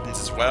that happens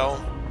as well.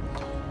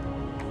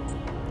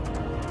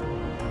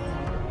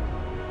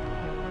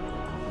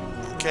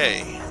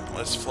 Okay,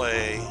 let's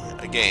play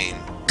a game.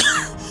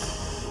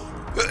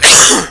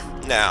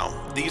 Now,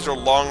 these are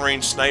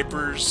long-range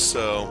snipers,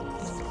 so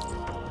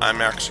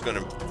I'm actually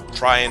going to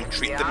try and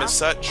treat them as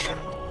such.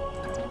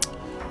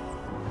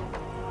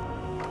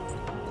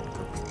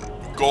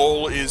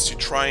 Goal is to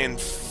try and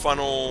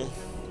funnel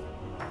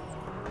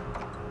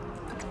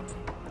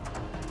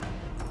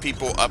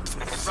people up,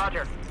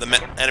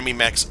 the enemy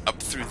mechs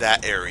up through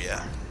that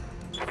area.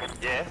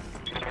 Yeah.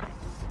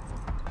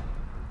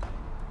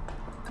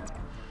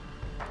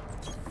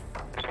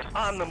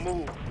 On the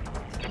move.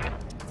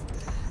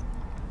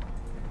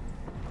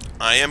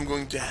 I am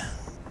going to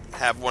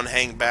have one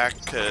hang back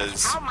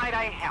because How might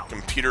I help?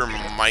 computer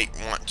might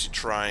want to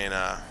try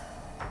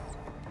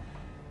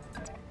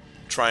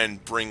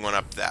and bring one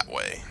up that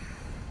way.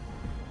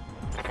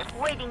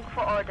 Waiting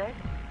for orders.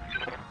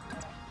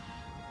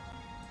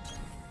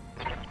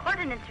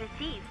 Coordinates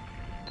received.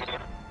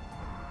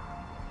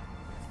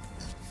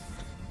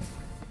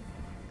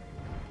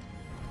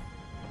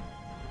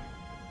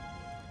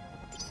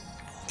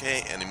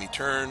 Okay, enemy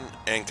turn,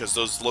 and because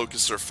those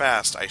locusts are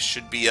fast, I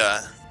should be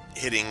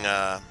hitting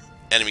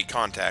enemy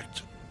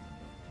contact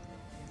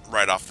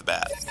right off the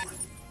bat.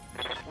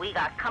 We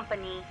got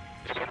company.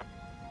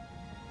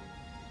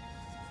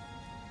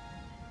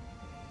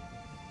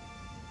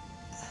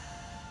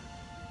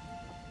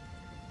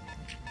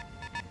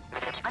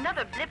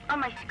 Another blip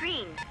on my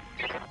screen.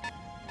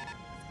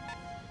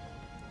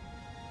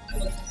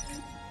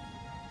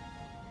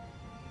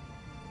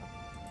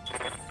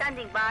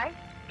 Standing by.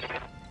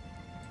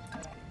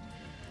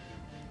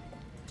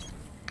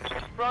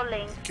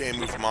 Rolling. Okay,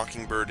 move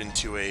Mockingbird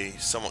into a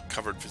somewhat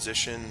covered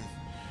position,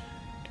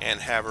 and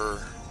have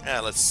her.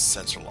 Let's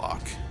sensor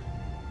lock.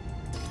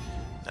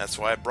 That's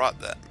why I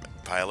brought that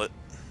pilot.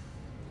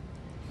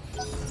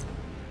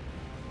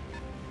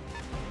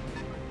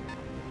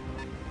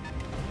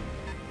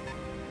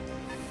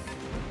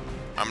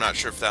 I'm not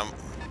sure if that...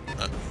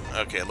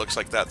 okay, it looks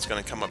like that's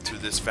going to come up through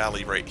this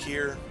valley right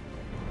here.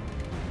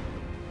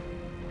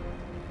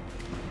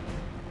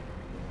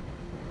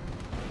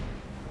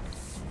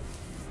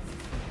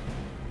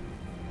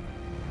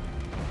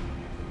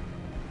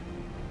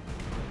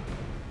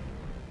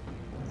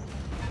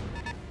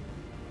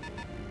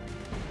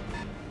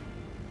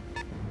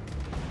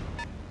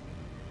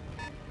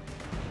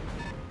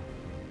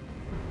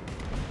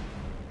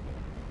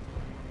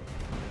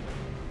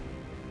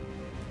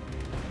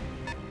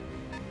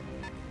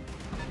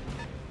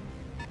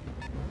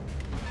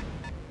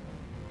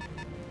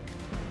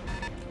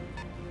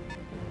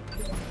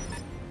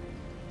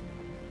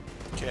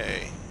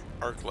 Okay,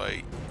 arc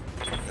light,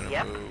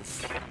 gonna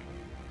move.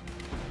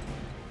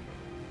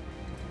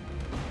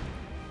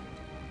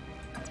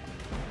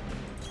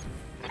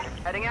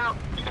 Heading out.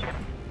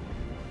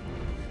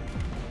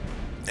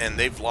 And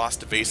they've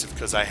lost evasive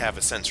because I have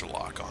a sensor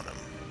lock on them.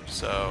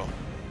 So,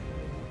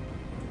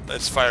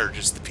 let's fire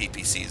just the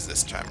PPCs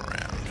this time around.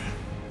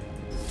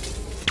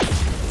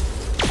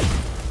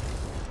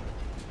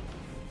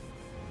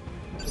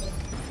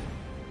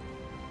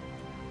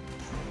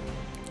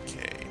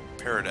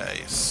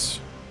 Paradise.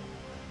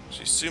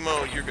 So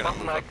Sumo, you're gonna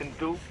move up.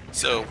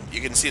 So you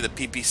can see the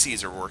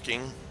PPCs are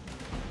working.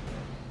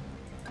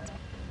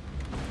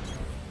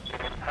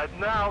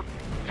 Heading out.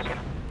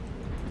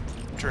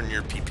 Turn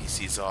your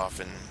PPCs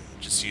off and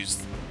just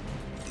use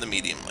the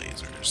medium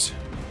lasers.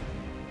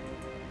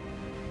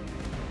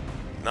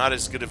 Not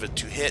as good of a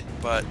to hit,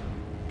 but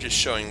just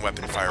showing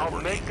weapon fire I'll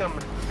working. make them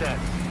set.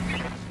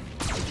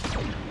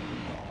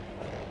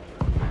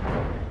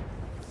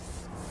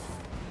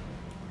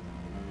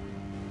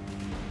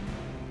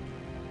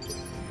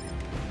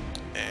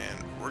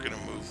 We're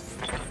gonna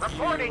move.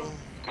 Reporting.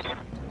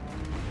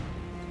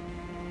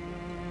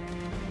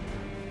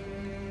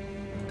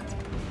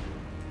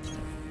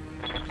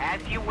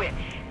 As you wish.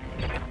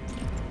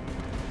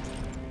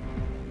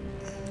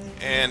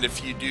 And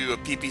if you do a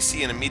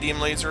PPC and a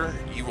medium laser,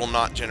 you will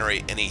not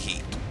generate any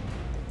heat.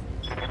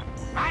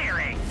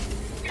 Firing.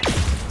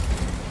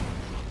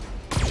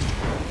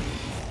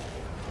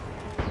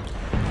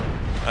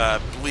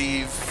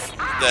 Believe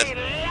that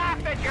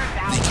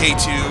the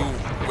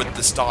K2 with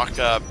the stock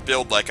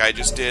build like I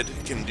just did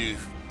can do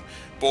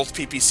both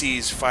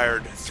PPCs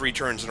fired 3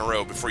 turns in a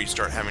row before you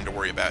start having to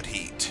worry about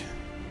heat.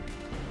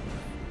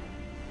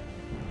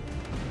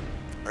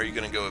 Are you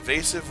going to go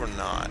evasive or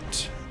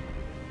not?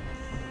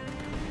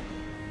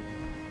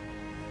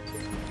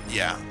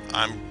 Yeah,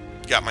 I'm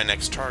got my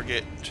next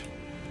target.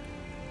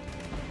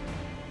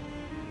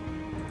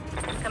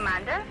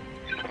 Commander?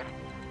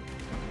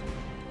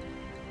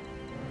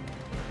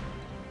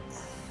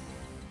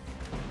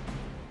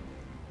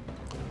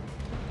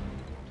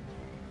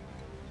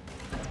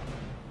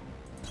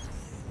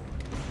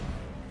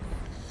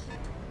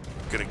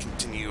 Going to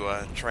continue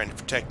trying to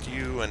protect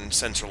you and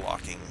sensor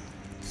locking.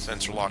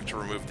 Sensor lock to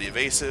remove the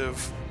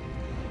evasive.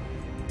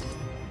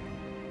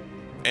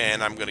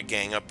 And I'm going to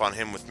gang up on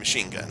him with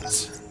machine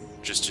guns,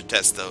 just to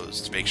test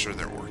those, to make sure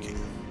they're working.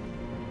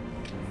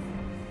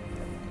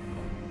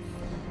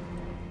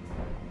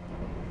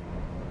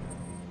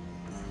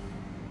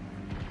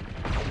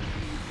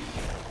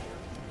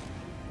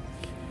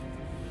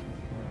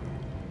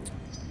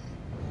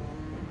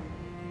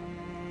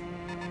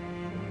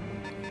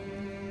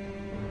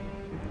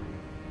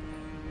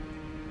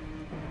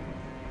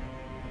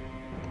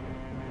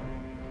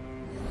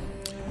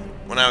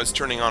 When I was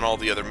turning on all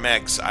the other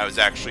mechs, I was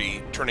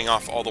actually turning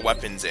off all the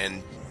weapons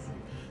and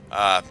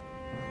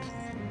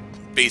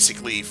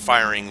basically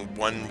firing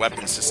one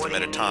weapon system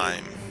at a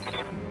time.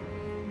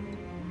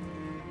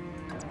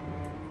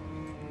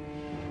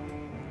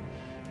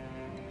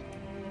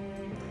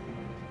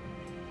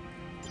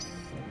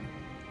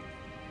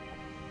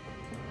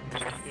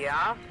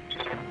 Yeah.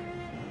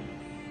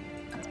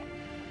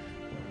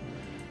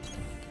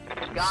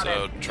 Got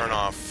So it. turn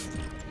off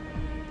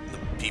the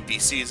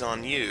PPCs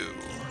on you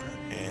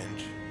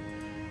and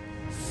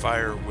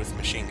fire with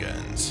machine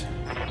guns.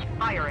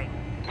 Firing.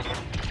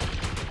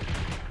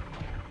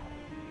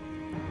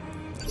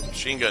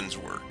 Machine guns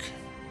work.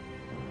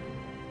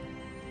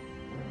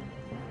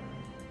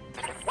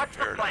 What's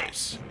the plan?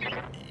 Paradise.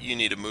 You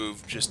need to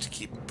move just to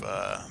keep...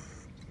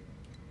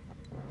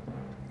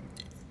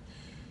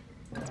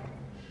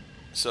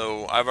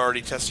 So, I've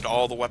already tested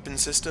all the weapon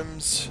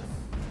systems.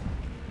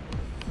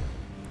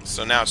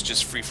 So now it's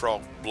just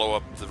free-for-all, blow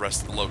up the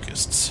rest of the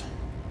Locusts.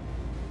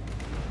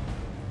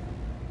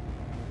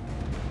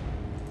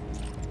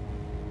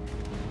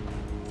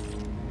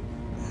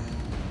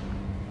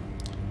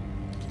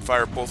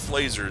 Fire both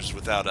lasers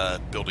without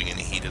building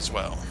any heat as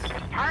well.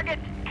 Target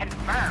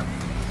confirmed.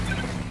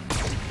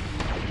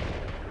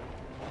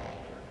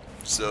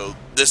 So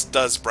this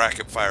does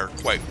bracket fire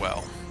quite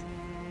well.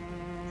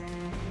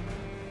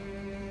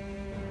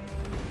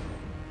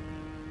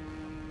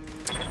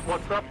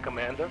 What's up,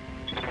 Commander?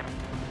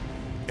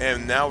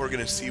 And now we're going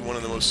to see one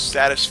of the most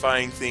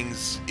satisfying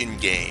things in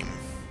game.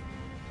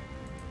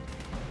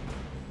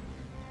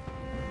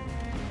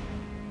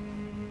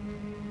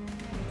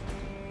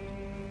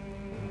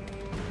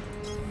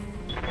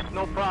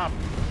 No problem.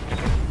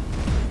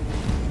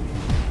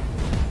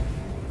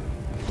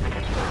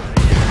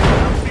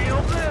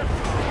 Feel this.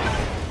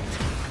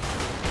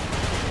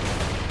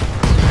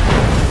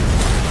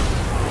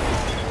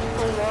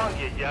 So long,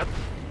 you yet.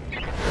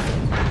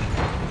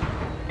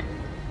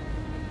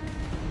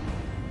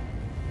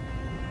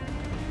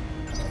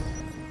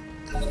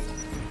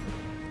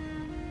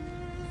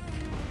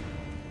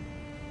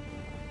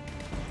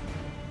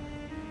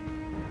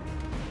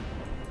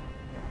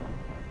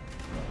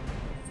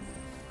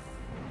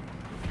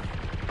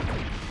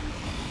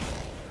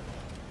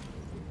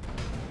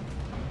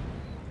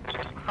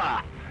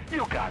 Ha!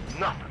 You got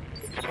nothing.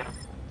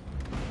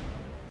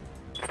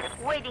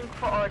 Waiting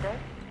for orders.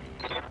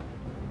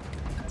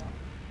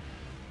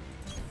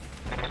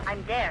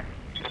 I'm there.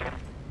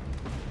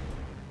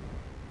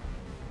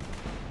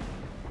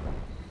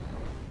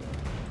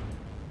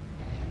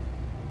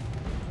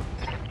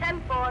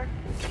 Ten-4.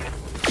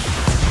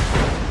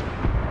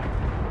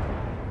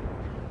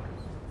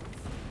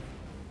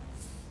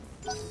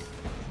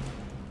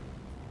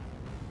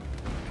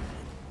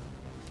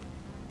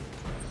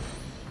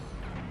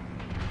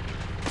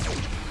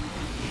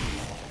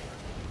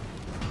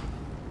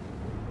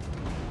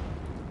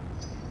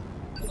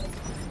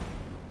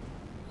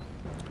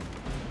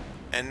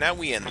 And now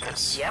we end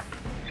this. Yep.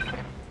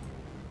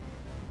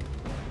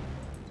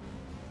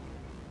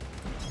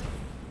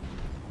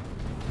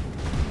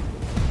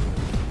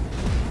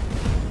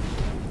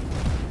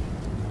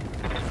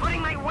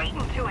 Putting my weight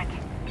into it.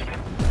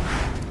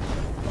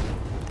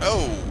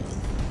 Oh,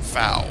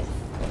 foul.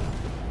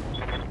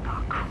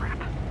 Oh, crap.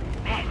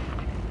 Missed.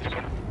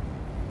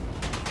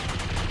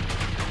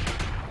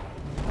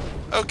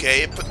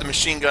 Okay, it put the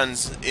machine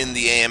guns in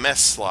the AMS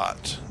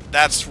slot.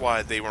 That's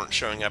why they weren't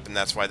showing up, and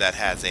that's why that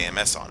has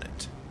AMS on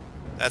it.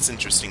 That's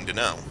interesting to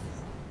know.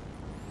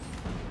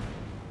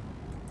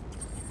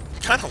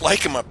 Kind of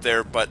like them up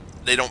there, but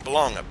they don't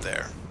belong up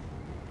there.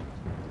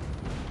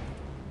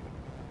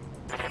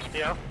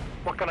 Yeah?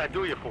 What can I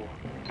do you for?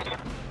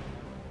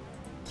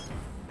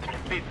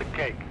 Piece of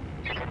cake.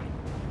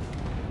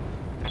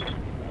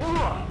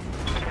 Whoa.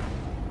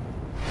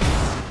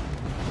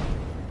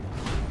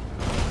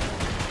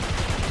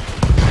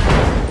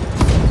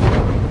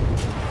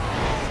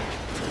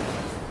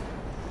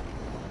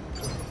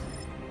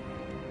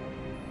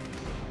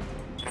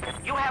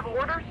 You have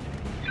orders?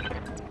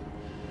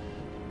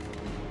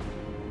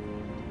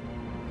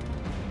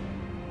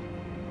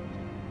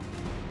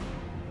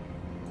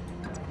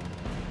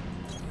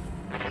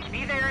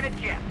 Be there in a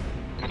jiff.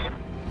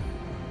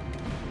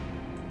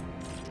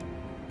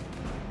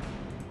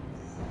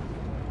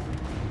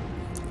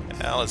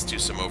 Now let's do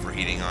some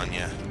overheating on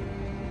you.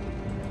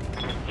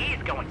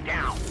 He's going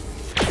down.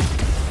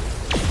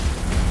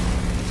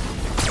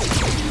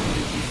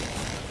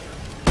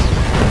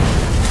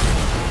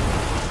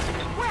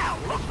 Well,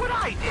 look what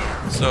I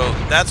did. So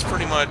that's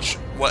pretty much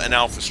what an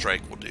Alpha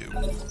Strike will do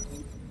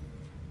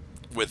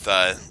with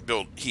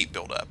heat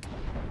buildup.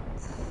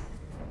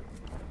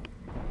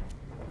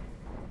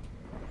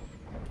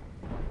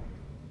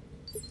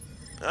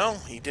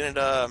 Oh, he didn't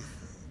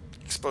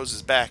expose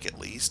his back at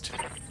least.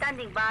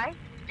 Standing by.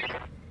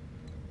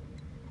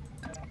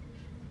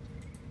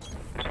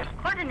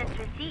 Coordinates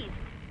received.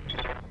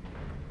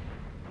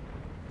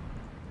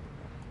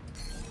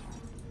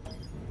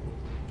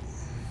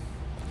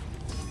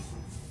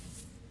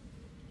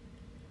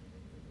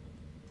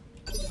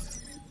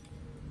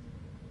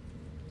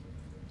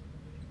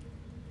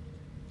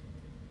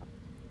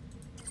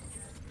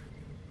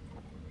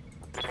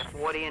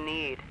 What do you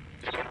need?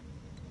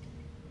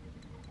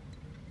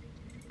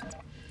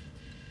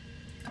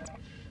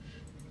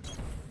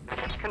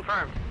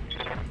 Confirmed.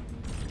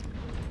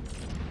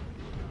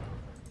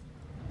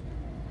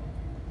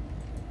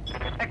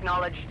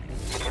 Acknowledged.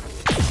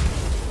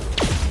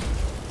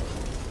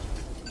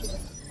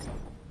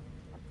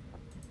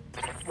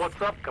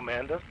 What's up,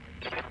 Commander?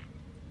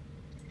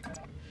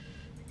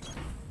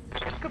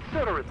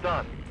 Consider it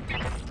done.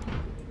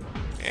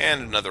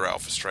 And another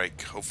Alpha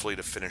Strike, hopefully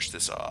to finish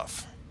this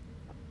off.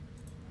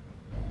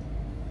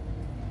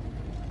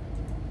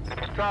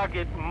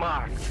 Target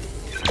marked.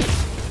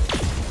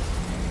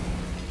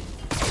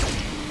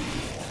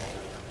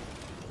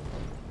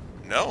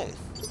 No.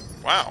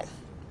 Wow.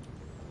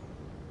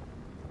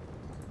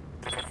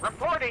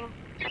 Reporting.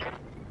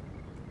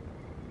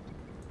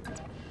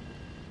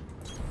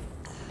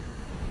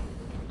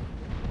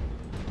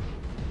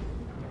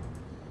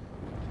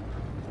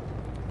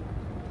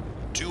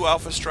 Two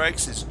alpha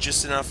strikes is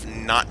just enough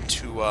not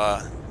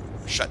to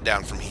shut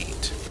down from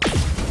heat.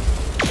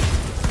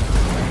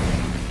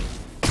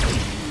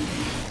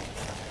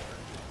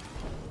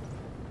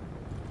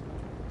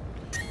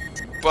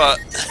 But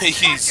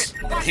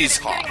he's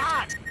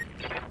hot.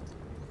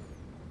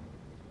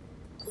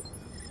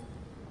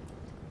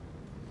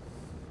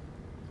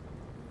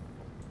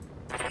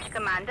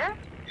 Commander?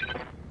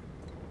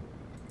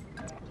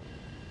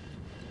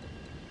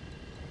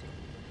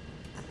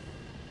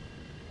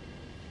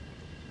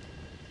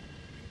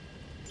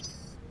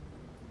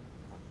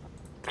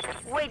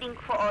 Waiting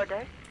for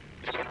orders.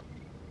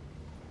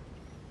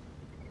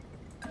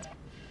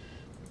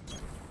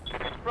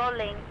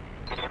 Rolling.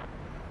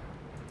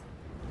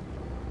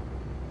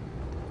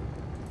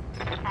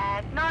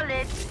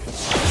 Acknowledged.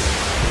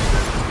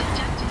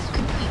 Objectives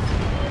complete.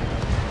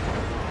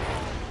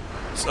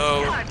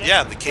 So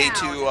yeah, the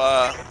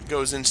K2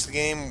 goes into the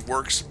game,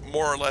 works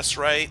more or less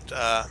right.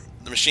 The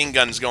machine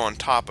guns go on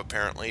top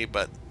apparently,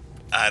 but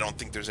I don't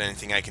think there's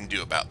anything I can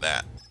do about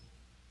that.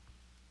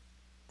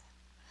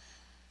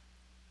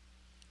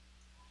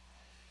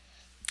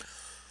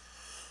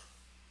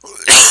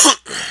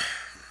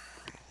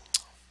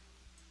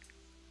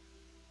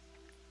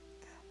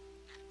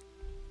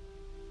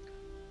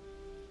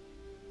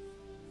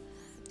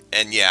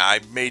 And yeah, I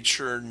made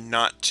sure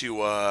not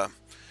to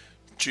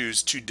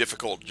choose too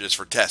difficult just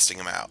for testing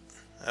them out.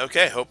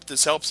 Okay, hope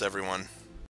this helps everyone.